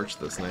still Scorch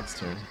this next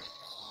turn.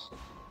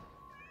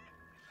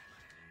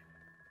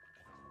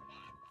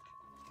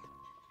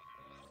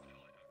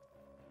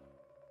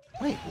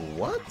 Wait,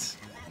 what?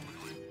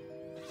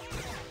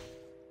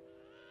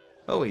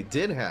 Oh, he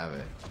did have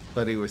it,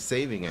 but he was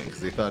saving it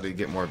because he thought he'd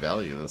get more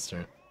value this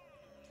turn.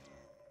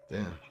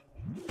 Damn.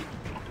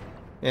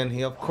 And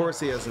he, of course,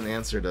 he has an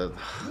answer to...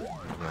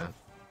 Man.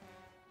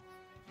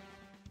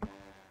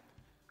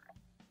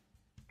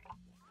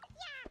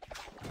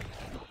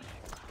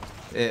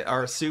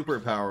 Our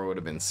superpower would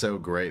have been so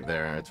great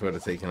there. It would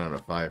have taken out a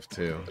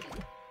 5-2.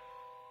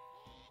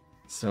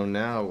 So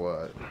now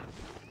what?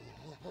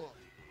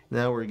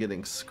 Now we're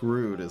getting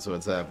screwed is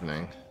what's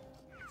happening.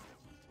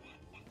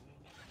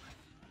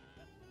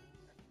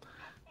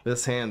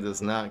 This hand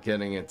is not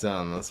getting it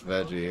done, this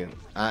Vegi.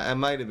 I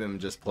might have been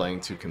just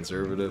playing too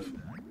conservative.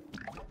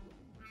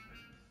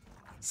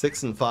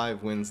 6 and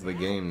 5 wins the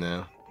game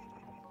now.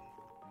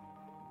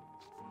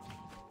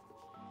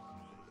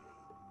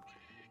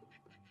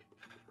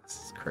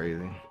 This is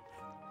crazy.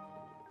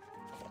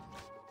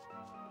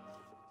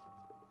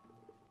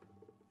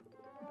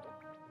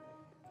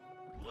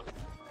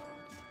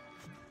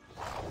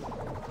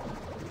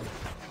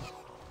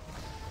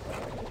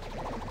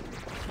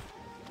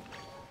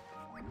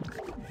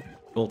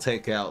 We'll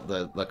take out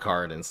the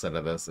card instead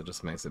of this. It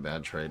just makes a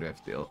bad trade. We have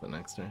to deal with it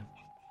next turn.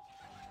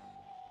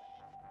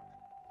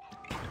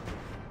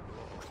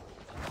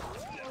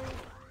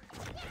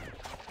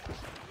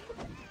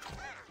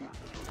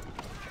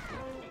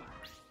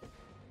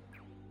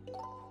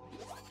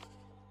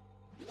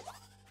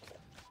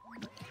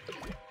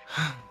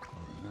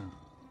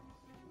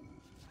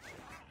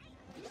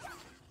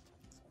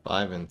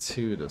 Five and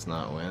 2 does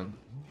not win.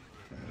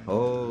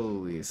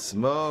 Holy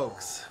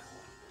smokes!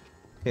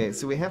 Okay,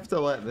 so we have to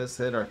let this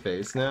hit our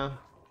face now.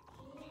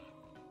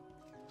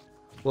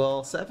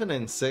 Well, 7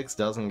 and 6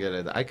 doesn't get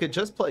it. I could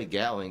just play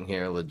Gatling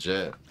here,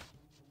 legit.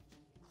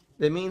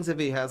 It means if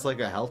he has like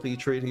a healthy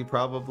treat, he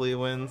probably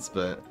wins,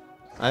 but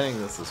I think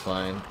this is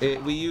fine.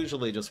 We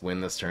usually just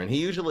win this turn.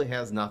 He usually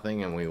has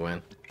nothing and we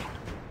win.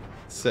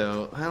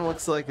 So, that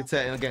looks like it's...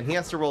 And again, he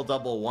has to roll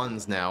double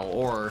ones now,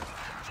 or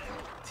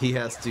he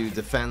has to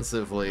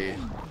defensively...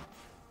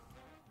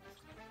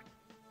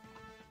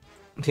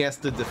 He has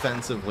to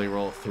defensively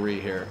roll 3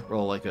 here.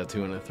 Roll like a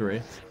 2 and a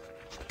 3.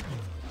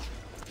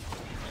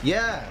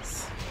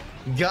 Yes!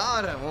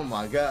 Got him! Oh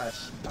my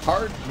gosh.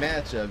 Hard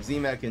matchup,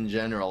 Z-Mech in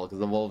general,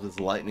 because of all of his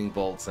lightning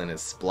bolts and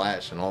his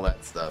splash and all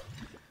that stuff.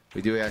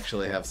 We do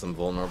actually have some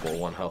vulnerable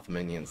 1 health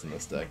minions in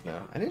this deck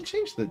now. I didn't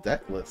change the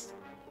deck list.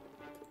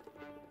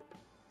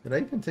 Did I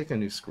even take a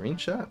new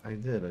screenshot? I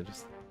did. I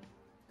just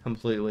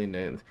completely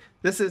nailed.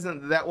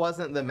 That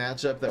wasn't the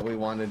matchup that we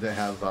wanted to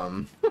have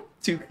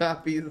 2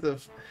 copies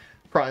of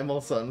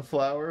Primal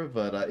Sunflower,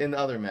 but in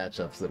other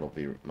matchups it'll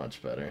be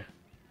much better.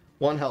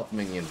 1 health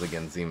minions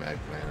against Z-Mech,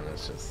 man,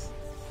 it's just...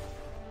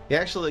 He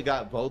actually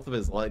got both of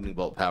his lightning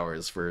bolt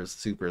powers for his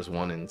supers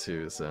 1 and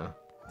 2, so...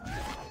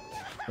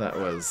 That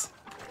was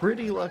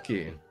pretty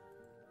lucky.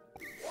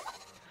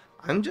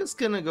 I'm just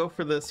gonna go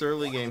for this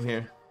early game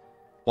here.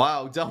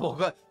 Wow,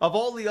 double... Of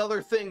all the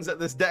other things that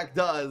this deck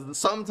does,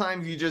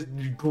 sometimes you just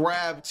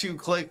grab 2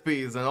 click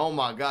bees and oh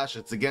my gosh,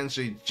 it's against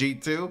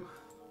G2?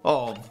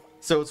 Oh...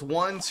 So it's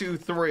 1, 2,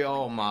 3.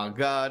 Oh my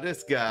god,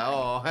 this guy.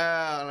 Oh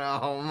hell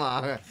no,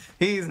 my.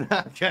 He's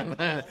not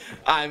gonna.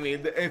 I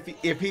mean,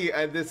 if he,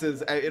 this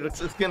is,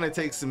 it's gonna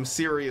take some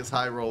serious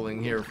high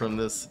rolling here from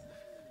this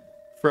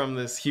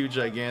huge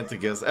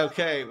Giganticus.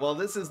 Okay, well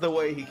this is the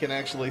way he can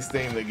actually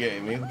stay in the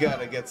game. He's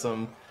got to get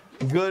some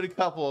good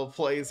couple of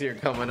plays here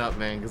coming up,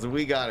 man, because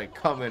we got it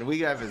coming. We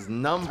have his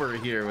number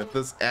here with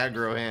this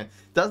aggro hand.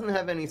 Doesn't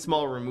have any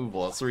small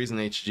removal. That's the reason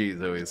HG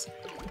is always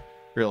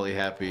really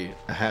a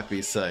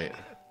happy sight.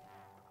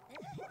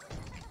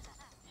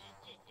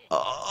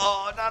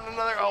 Oh, not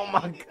another. Oh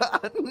my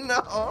god,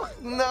 no,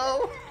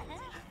 no.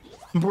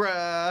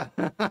 Bruh,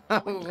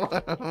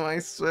 what am I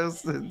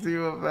supposed to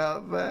do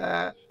about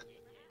that?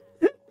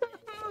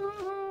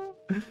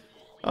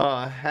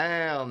 Oh,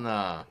 hell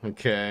nah.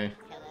 Okay.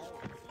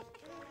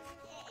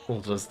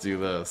 We'll just do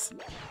this.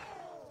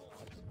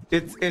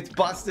 It's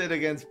busted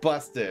against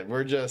busted.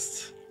 We're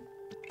just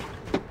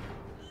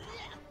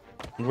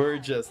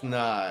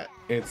not.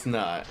 It's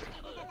not.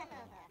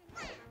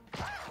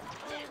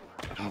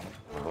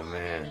 Oh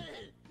man.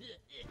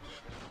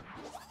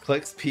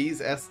 Clicks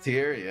P's S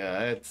tier?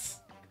 Yeah,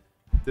 it's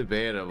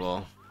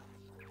debatable.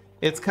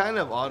 It's kind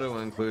of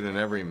auto-include in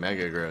every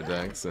Mega Grow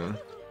deck, so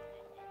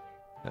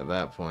at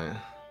that point.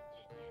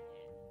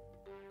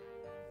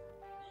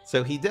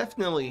 So he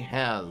definitely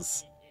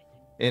has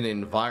an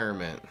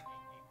environment,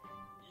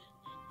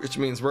 which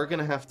means we're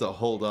gonna have to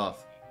hold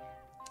off.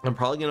 I'm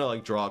probably gonna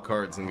like draw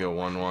cards and go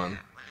 1-1.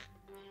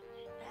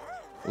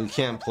 We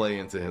can't play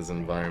into his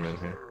environment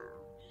here.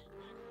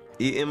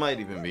 It might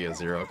even be a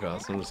 0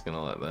 cost. I'm just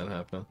gonna let that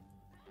happen.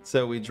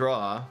 So we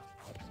draw.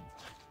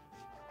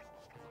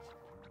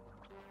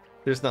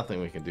 There's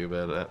nothing we can do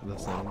about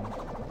this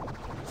anymore.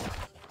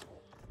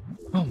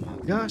 Oh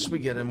my gosh, we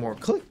get in more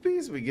click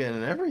bees, we get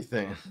in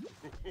everything.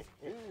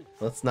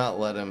 Let's not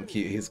let him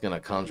keep. He's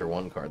gonna conjure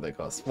 1 card that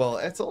costs. Well,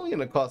 it's only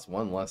gonna cost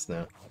 1 less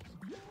now.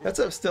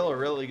 That's still a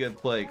really good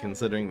play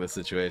considering the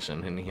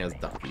situation, and he has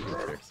Ducky. Who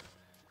cares?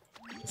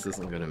 This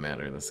isn't going to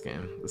matter this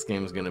game. This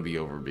game is going to be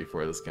over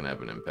before this can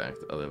have an impact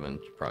other than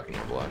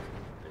proccing a block.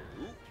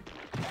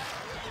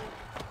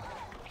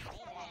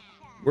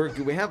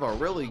 We have a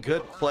really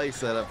good play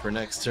set up for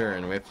next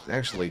turn. We have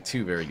actually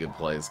 2 very good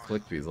plays.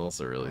 Clickbee is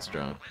also really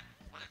strong.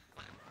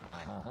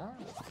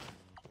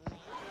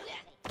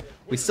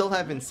 We still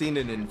haven't seen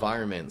an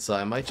environment, so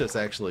I might just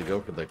actually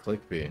go for the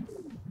Clickbee.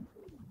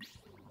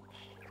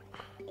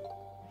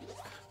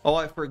 Oh,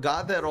 I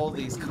forgot that all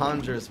these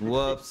conjures.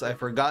 Whoops, I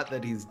forgot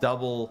that he's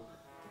double.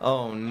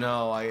 Oh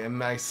no,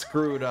 I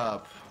screwed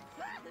up.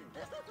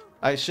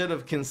 I should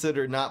have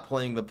considered not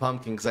playing the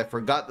pumpkin because I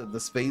forgot that the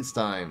space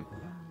time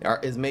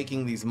is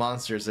making these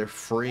monsters. They're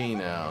free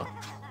now.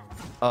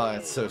 Oh,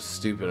 that's so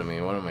stupid of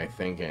me. What am I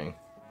thinking?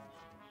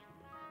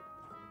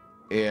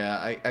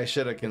 Yeah, I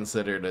should have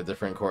considered a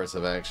different course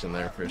of action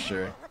there for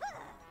sure.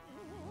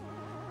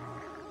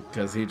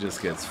 Because he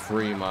just gets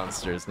free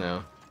monsters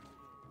now.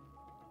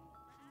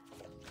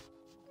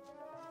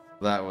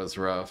 That was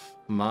rough.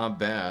 My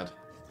bad.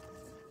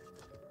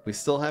 We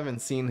still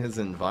haven't seen his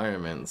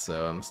environment,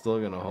 so I'm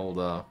still gonna hold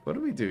off. What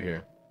do we do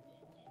here?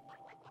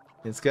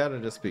 It's gotta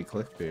just be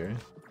Clickbee, right?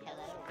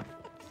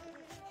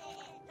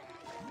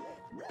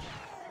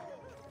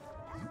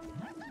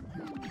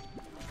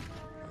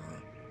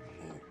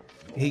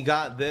 He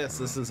got this.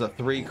 This is a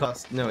 3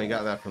 cost. No, he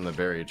got that from the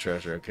buried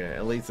treasure. Okay,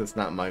 at least it's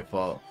not my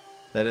fault.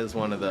 That is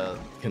one of the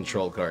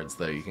control cards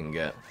that you can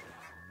get.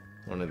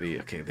 One of the.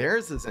 Okay,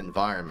 there's his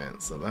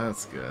environment, so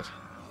that's good.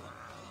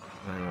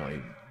 I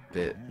only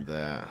bit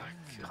that.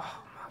 Oh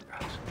my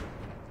gosh.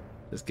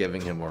 Just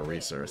giving him more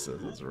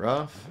resources is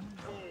rough.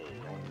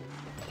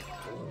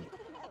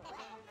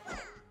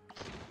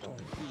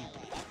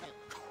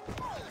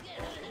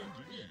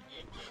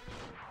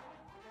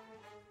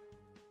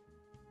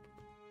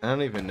 I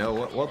don't even know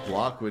what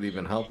block would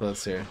even help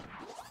us here.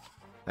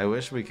 I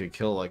wish we could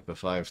kill like the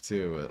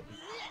 5-2,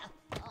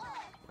 but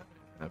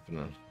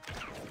happening.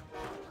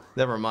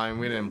 Never mind,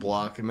 we didn't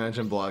block.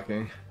 Imagine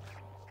blocking.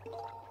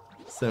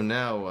 So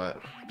now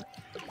what?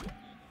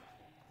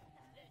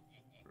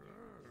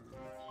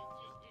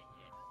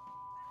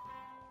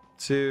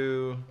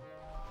 Two.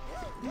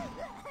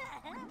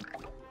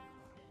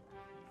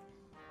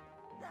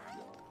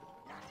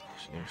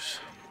 Jeez.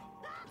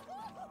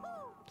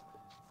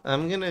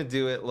 I'm gonna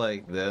do it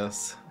like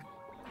this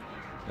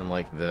and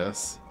like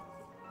this,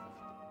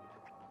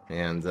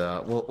 and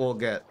we'll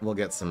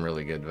get some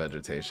really good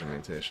vegetation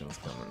mutations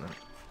coming up.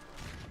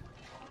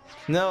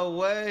 No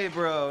way,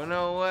 bro!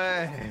 No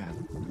way!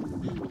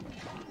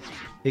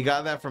 He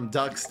got that from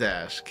Duck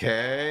Stash,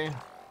 okay?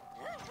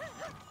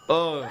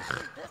 Ugh.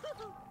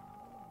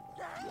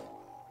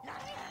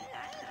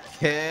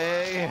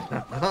 Okay.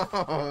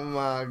 Oh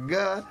my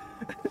god.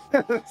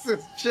 This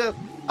is just.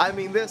 I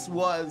mean, this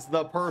was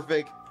the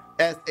perfect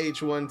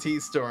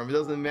SH1T storm. It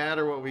doesn't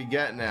matter what we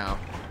get now.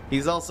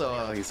 He's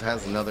also he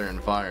has another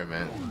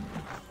environment.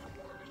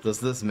 Does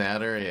this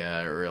matter?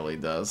 Yeah, it really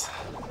does.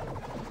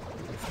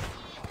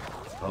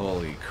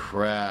 Holy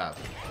crap.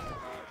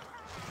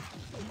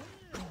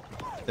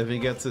 If he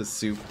gets his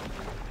soup.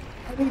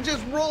 He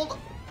just rolled.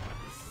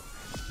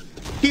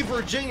 He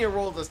Virginia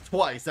rolled us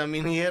twice. I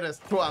mean, he hit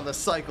us on the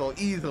cycle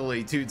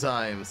easily 2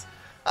 times.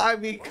 I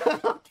mean,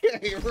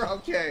 okay,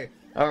 okay.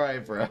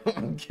 Alright, bro.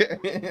 Okay,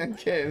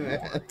 okay,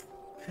 man.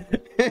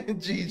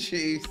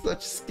 GG,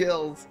 such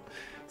skills.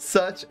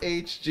 Such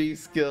HG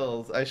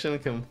skills. I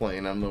shouldn't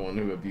complain. I'm the one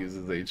who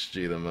abuses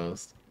HG the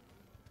most.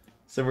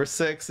 So we're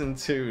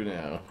 6-2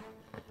 now.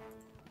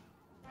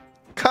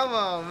 Come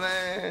on,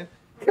 man.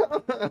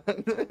 Come on,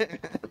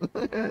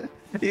 man.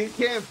 You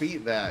can't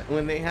beat that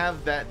when they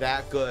have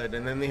that good,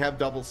 and then they have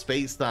double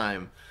space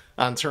time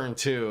on turn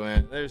 2,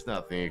 and there's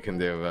nothing you can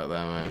do about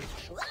that, man.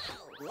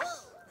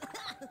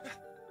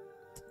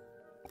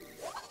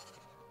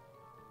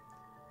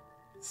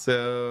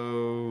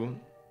 So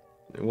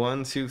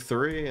 1, 2,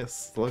 3. It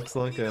looks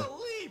like a.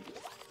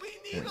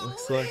 It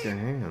looks like a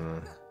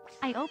hand.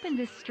 I opened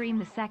this stream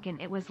the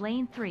second it was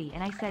lane 3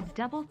 and I said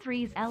double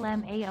threes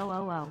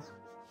LMAOOO.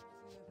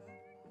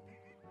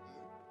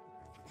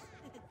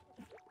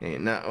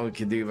 Ain't nothing we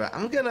can do, but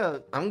I'm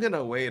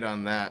gonna wait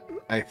on that,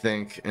 I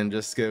think, and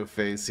just go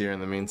face here in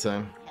the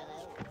meantime.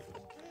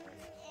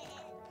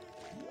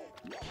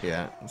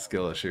 Yeah,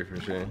 skill issue for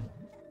sure.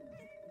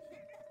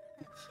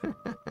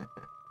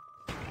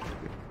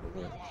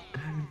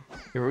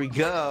 Here we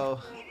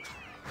go.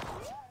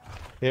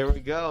 Here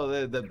we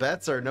go. The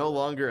bets are no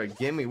longer a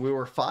gimme. We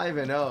were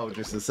 5-0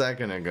 just a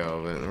second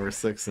ago, but we're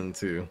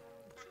 6-2.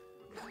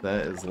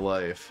 That is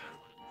life.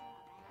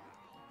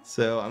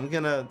 So I'm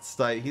gonna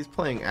start. He's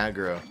playing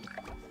aggro,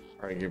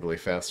 arguably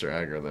faster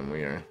aggro than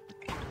we are.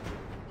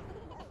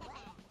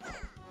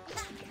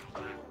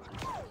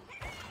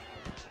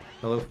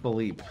 Hello,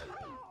 Philippe.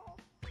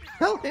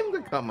 Tell him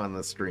to come on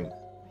the stream.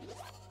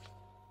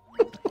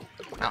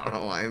 I don't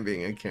know why I'm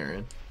being a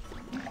Karen.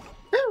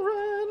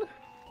 Karen.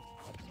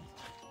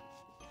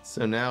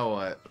 So now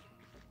what?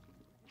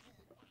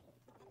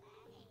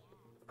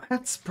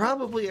 That's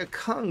probably a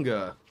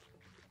conga.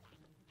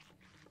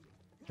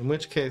 In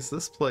which case,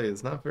 this play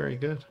is not very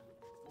good.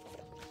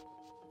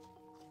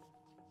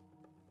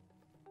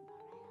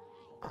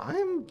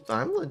 I'm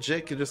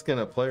legit just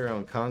gonna play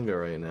around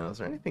Conga right now. Is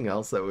there anything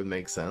else that would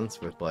make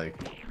sense with, like...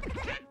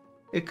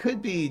 It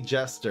could be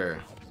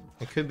Jester.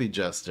 It could be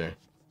Jester.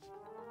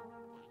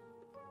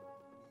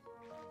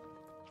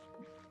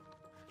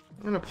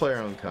 I'm gonna play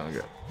around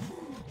Conga.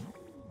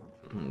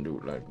 Do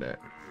it like that.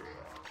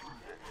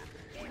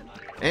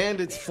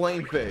 And it's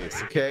flame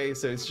face, okay?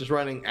 So it's just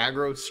running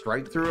aggro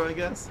strike through, I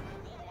guess.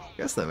 I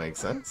guess that makes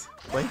sense.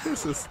 Flame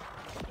face is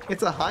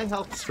It's a high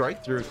health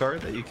strike through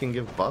card that you can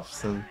give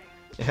buffs, and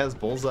it has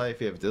bullseye if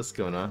you have disc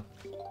going on.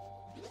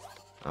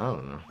 I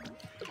don't know.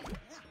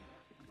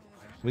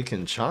 We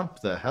can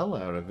chomp the hell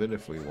out of it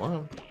if we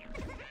want.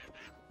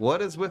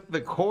 What is with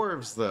the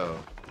corvs, though?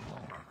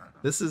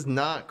 This is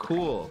not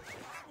cool.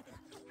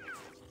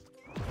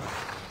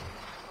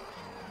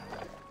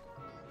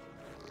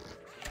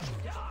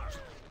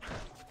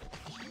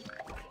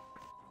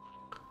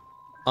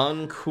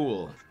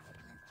 Uncool.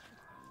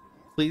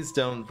 Please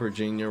don't,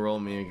 Virginia, roll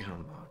me again.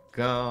 Oh my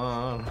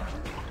god.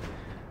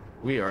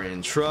 We are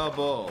in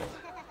trouble.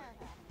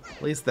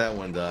 At least that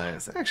one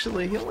dies.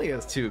 Actually, he only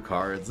has 2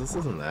 cards. This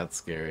isn't that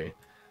scary.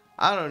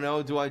 I don't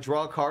know. Do I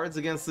draw cards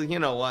against the... You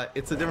know what?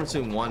 It's the difference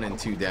between 1 and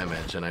 2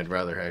 damage, and I'd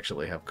rather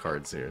actually have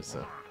cards here,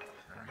 so...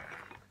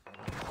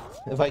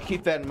 If I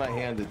keep that in my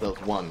hand, it does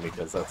 1,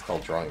 because that's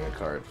called drawing a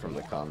card from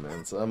the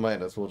command, so I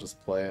might as well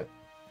just play it.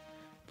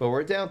 But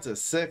we're down to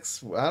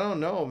 6. I don't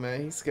know,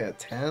 man. He's got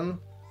 10.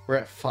 We're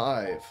at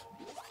 5.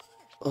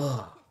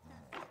 Ugh.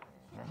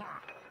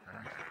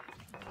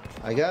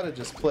 I gotta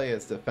just play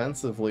as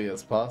defensively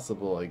as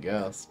possible, I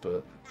guess,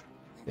 but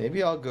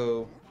maybe I'll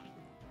go...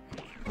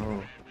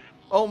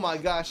 Oh my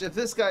gosh, if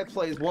this guy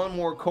plays one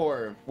more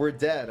Corv, we're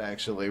dead,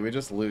 actually. We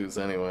just lose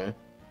anyway.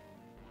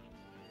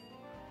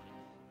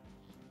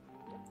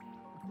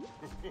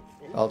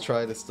 I'll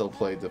try to still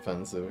play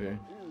defensive here.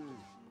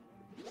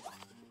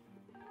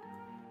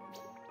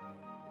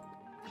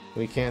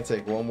 We can't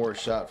take one more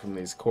shot from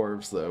these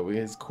Corvs, though.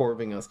 He's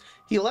Corving us.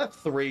 He left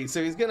 3,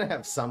 so he's gonna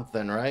have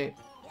something, right?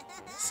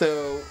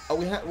 So,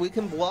 we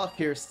can block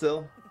here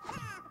still.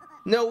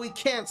 No, we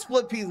can't.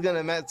 Split P's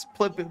gonna match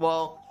Split P.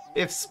 Well,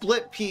 if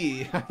Split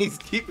P, he's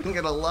keeping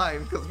it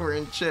alive because we're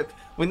in chip.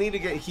 We need to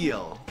get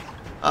heal.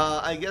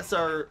 I guess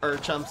our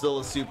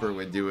Chompzilla Super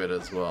would do it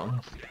as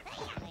well.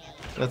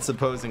 That's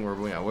supposing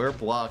we're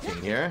blocking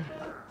here.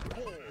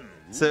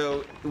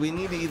 So, we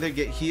need to either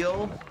get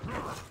heal.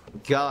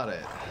 Got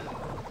it.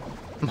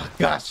 Oh my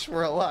gosh,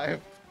 we're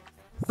alive.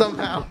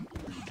 Somehow.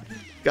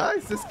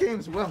 Guys, this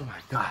game's... Oh my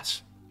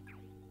gosh.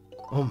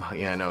 Oh my...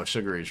 Yeah, no,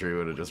 Sugary Tree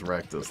would have just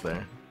wrecked us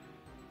there.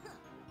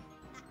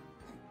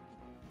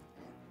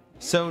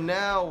 So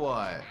now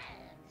what?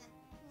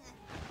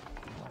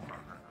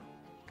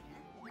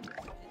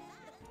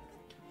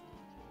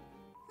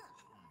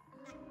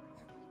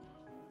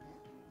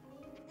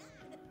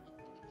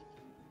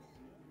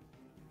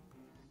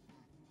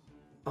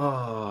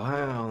 Oh,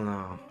 hell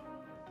no.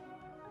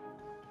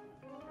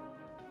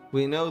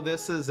 We know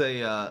this is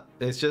a,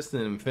 it's just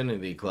an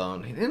infinity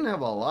clone. He didn't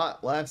have a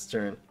lot last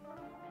turn.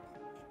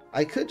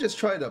 I could just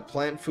try to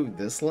plant food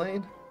this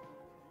lane.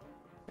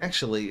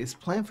 Actually, is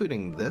plant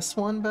fooding this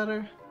one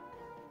better?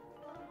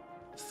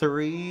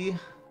 3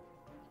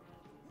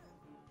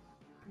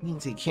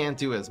 means he can't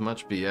do as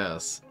much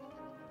BS.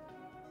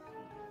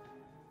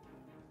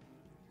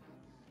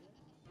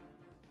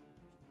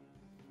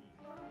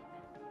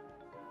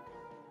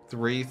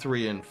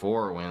 Three, and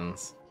 4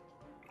 wins.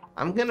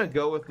 I'm gonna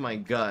go with my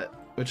gut,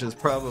 which is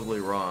probably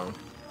wrong.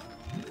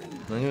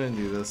 I'm gonna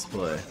do this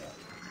play.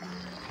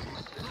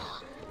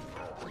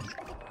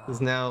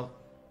 Because now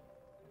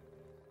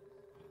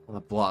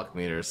the block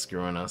meter is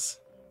screwing us.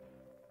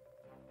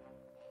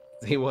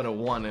 He would have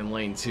won in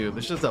lane 2.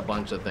 There's just a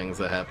bunch of things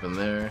that happened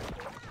there.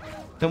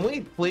 Can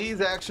we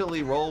please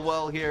actually roll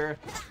well here?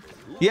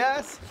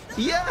 Yes!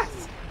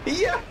 Yes!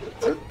 Yes!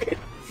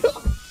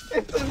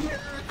 It's a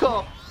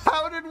miracle!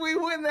 How did we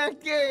win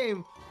that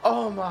game?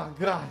 Oh my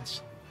gosh.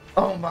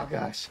 Oh my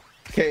gosh.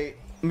 Okay,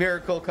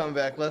 miracle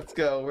comeback. Let's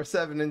go. We're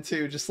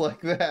 7-2, just like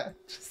that.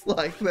 Just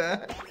like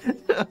that.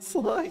 Just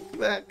like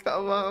that.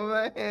 Come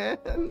on, man.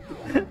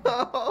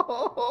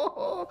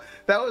 Oh,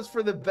 that was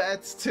for the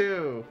bets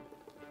too.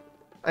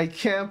 I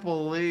can't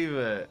believe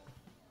it.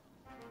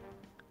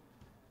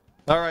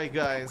 Alright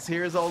guys,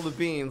 here's all the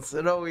beans.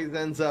 It always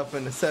ends up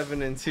in a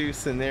 7-2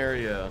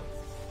 scenario.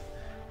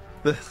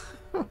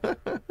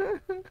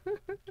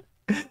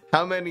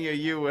 How many of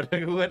you would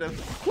have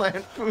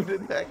plant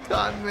fooded that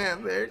con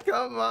man there?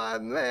 Come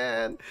on,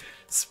 man.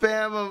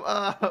 Spam them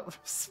up.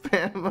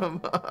 Spam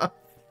them up.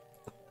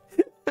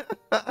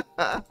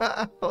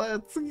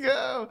 Let's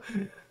go.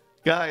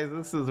 Guys,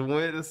 this is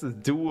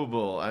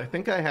doable. I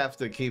think I have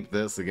to keep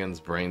this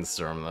against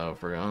Brainstorm though.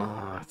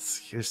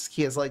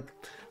 He has like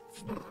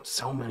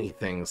so many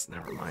things.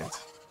 Never mind.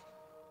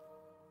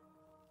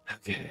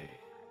 Okay.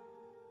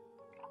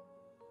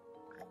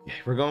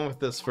 We're going with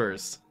this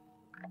first.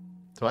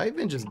 Do I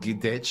even just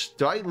ditch?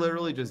 Do I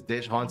literally just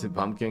ditch Haunted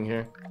Pumpkin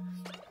here?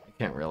 I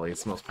can't really.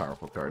 It's the most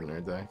powerful card in our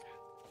deck.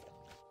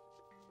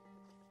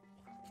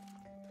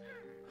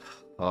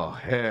 Oh,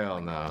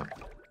 hell no.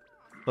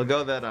 We'll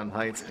go that on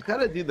Heights. I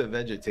gotta do the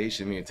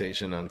Vegetation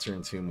mutation on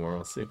turn 2 more.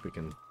 Let's see if we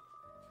can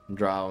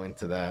draw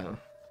into that.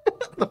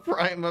 The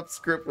Prime Up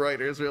script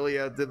writers really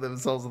outdid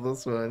themselves with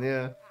this one,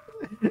 yeah.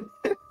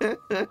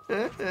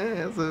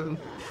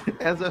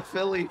 As a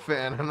Philly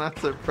fan, I'm not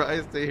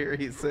surprised to hear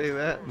you say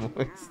that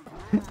voice.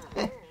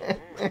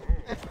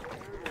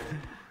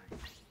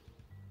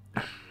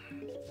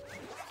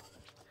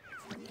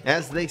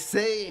 As they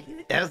say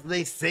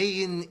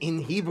in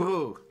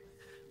Hebrew,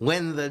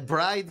 when the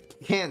bride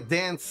can't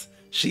dance,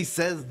 she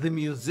says the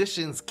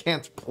musicians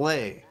can't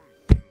play.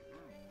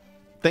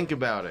 Think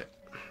about it.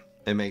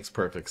 It makes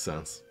perfect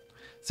sense.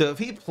 So if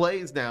he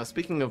plays now,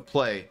 speaking of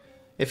play,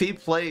 if he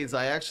plays,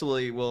 I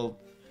actually will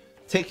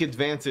take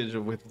advantage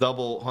of with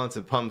double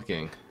Haunted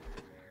Pumpkin.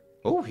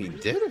 Oh, he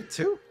did it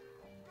too.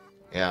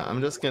 Yeah, I'm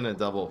just gonna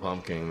double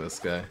Pumpkin this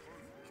guy.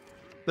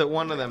 That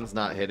one of them's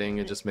not hitting,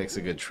 it just makes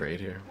a good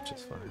trade here, which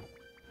is fine.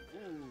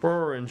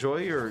 Bro, enjoy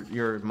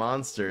your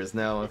monsters.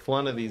 Now, if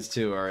one of these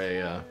two are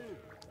a...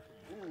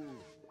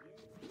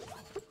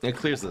 It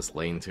clears this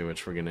lane too,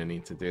 which we're gonna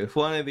need to do. If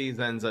one of these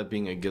ends up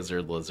being a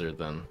Gizzard Lizard,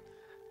 then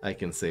I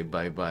can say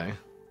bye-bye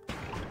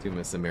to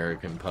Miss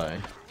American Pie.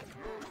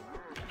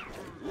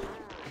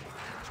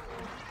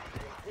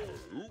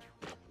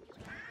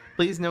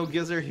 Please no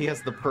Gizzard, he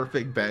has the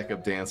perfect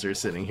backup dancer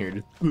sitting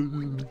here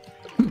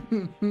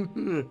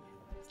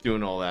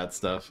doing all that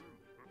stuff.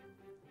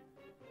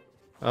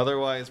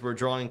 Otherwise, we're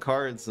drawing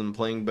cards and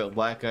playing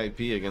Black IP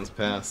against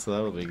Pass, so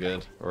that'll be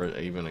good. Or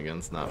even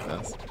against not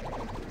Pass.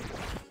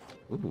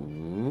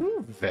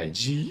 Ooh,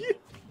 Vegi?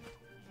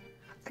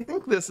 I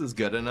think this is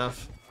good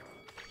enough.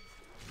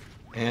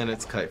 And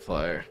it's Kite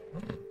Flyer.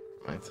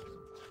 Right.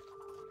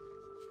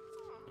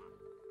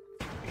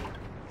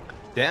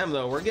 Damn,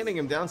 though, we're getting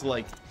him down to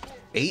like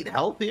 8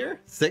 health here?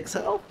 6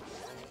 health?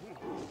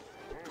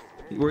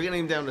 We're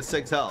getting him down to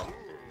 6 health.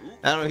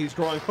 I don't know, he's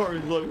drawing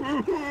cards like,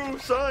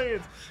 woohoo,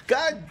 science!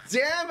 God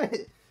damn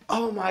it!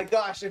 Oh my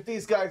gosh, if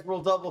these guys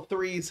roll double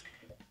 3s.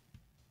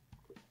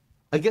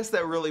 I guess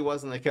that really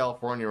wasn't a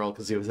California roll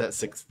because he was at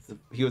 6.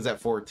 He was at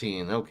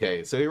 14.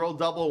 Okay, so he rolled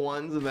double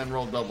 1s and then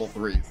rolled double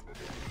 3s.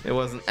 It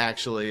wasn't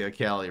actually a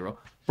Cali roll.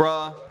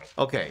 Bruh.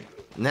 Okay,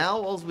 now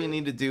all we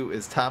need to do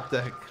is top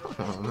deck.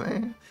 Oh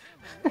man.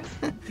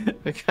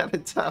 We gotta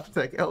top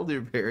deck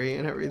Elderberry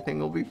and everything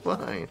will be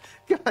fine.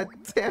 God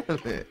damn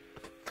it.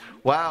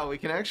 Wow, we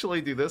can actually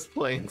do this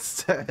play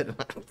instead.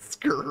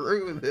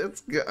 Screw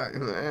this guy,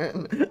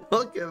 man.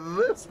 Look at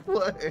this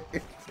play.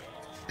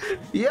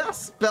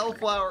 Yes,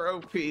 Bellflower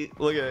OP.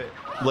 Look at it.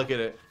 Look at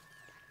it.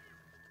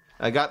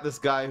 I got this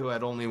guy who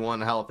had only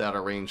 1 health out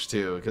of range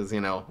too, because,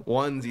 you know,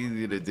 1's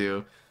easy to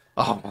do.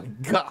 Oh my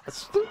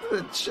gosh,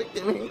 the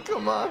chicken,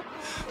 come on.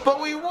 But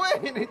we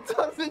win, it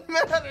doesn't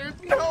matter.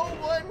 No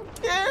one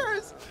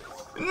cares.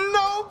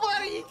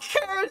 Nobody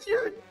cares,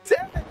 you're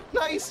dead.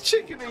 Nice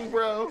chickening,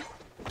 bro.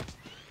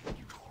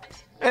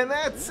 And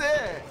that's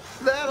it.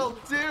 That'll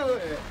do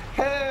it.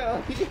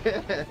 Hell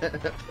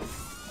yeah.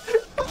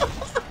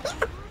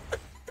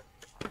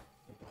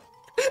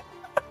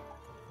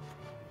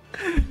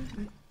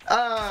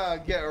 Ah,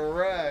 get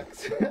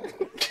wrecked.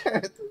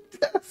 Get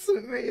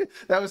decimated.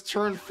 That was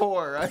turn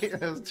 4, right?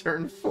 That was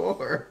turn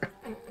 4.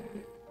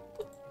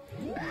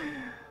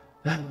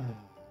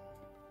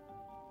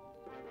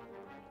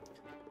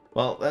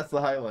 Well, that's the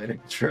highlight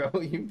intro.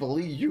 You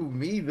believe you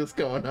me this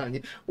going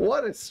on.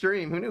 What a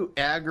stream. Who knew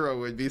aggro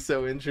would be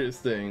so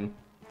interesting?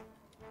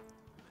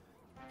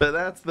 But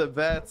that's the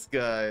bets,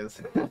 guys.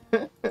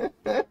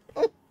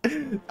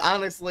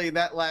 Honestly,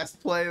 that last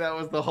play, that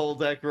was the whole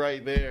deck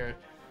right there.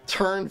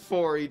 Turn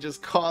 4, he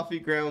just coffee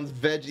grounds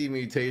Vegi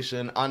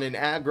mutation on an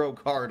aggro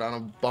card on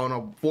a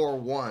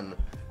 4-1.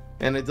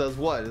 And it does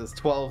what? It does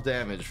 12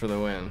 damage for the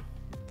win.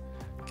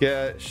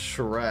 Get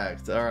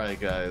shreked. Alright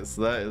guys,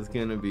 that is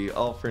gonna be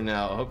all for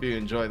now. I hope you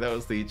enjoyed. That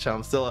was the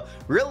Chompzilla.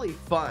 Really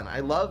fun.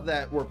 I love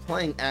that we're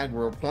playing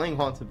aggro, playing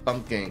Haunted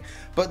Pumpkin,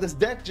 but this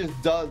deck just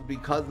does,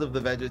 because of the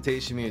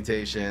vegetation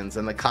mutations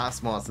and the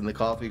Cosmos and the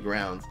coffee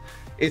grounds,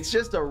 it's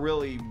just a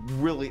really,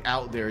 really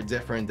out there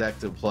different deck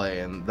to play,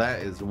 and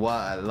that is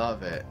why I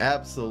love it.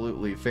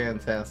 Absolutely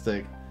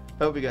fantastic.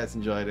 Hope you guys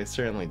enjoyed. I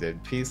certainly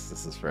did. Peace.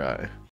 This is Fry.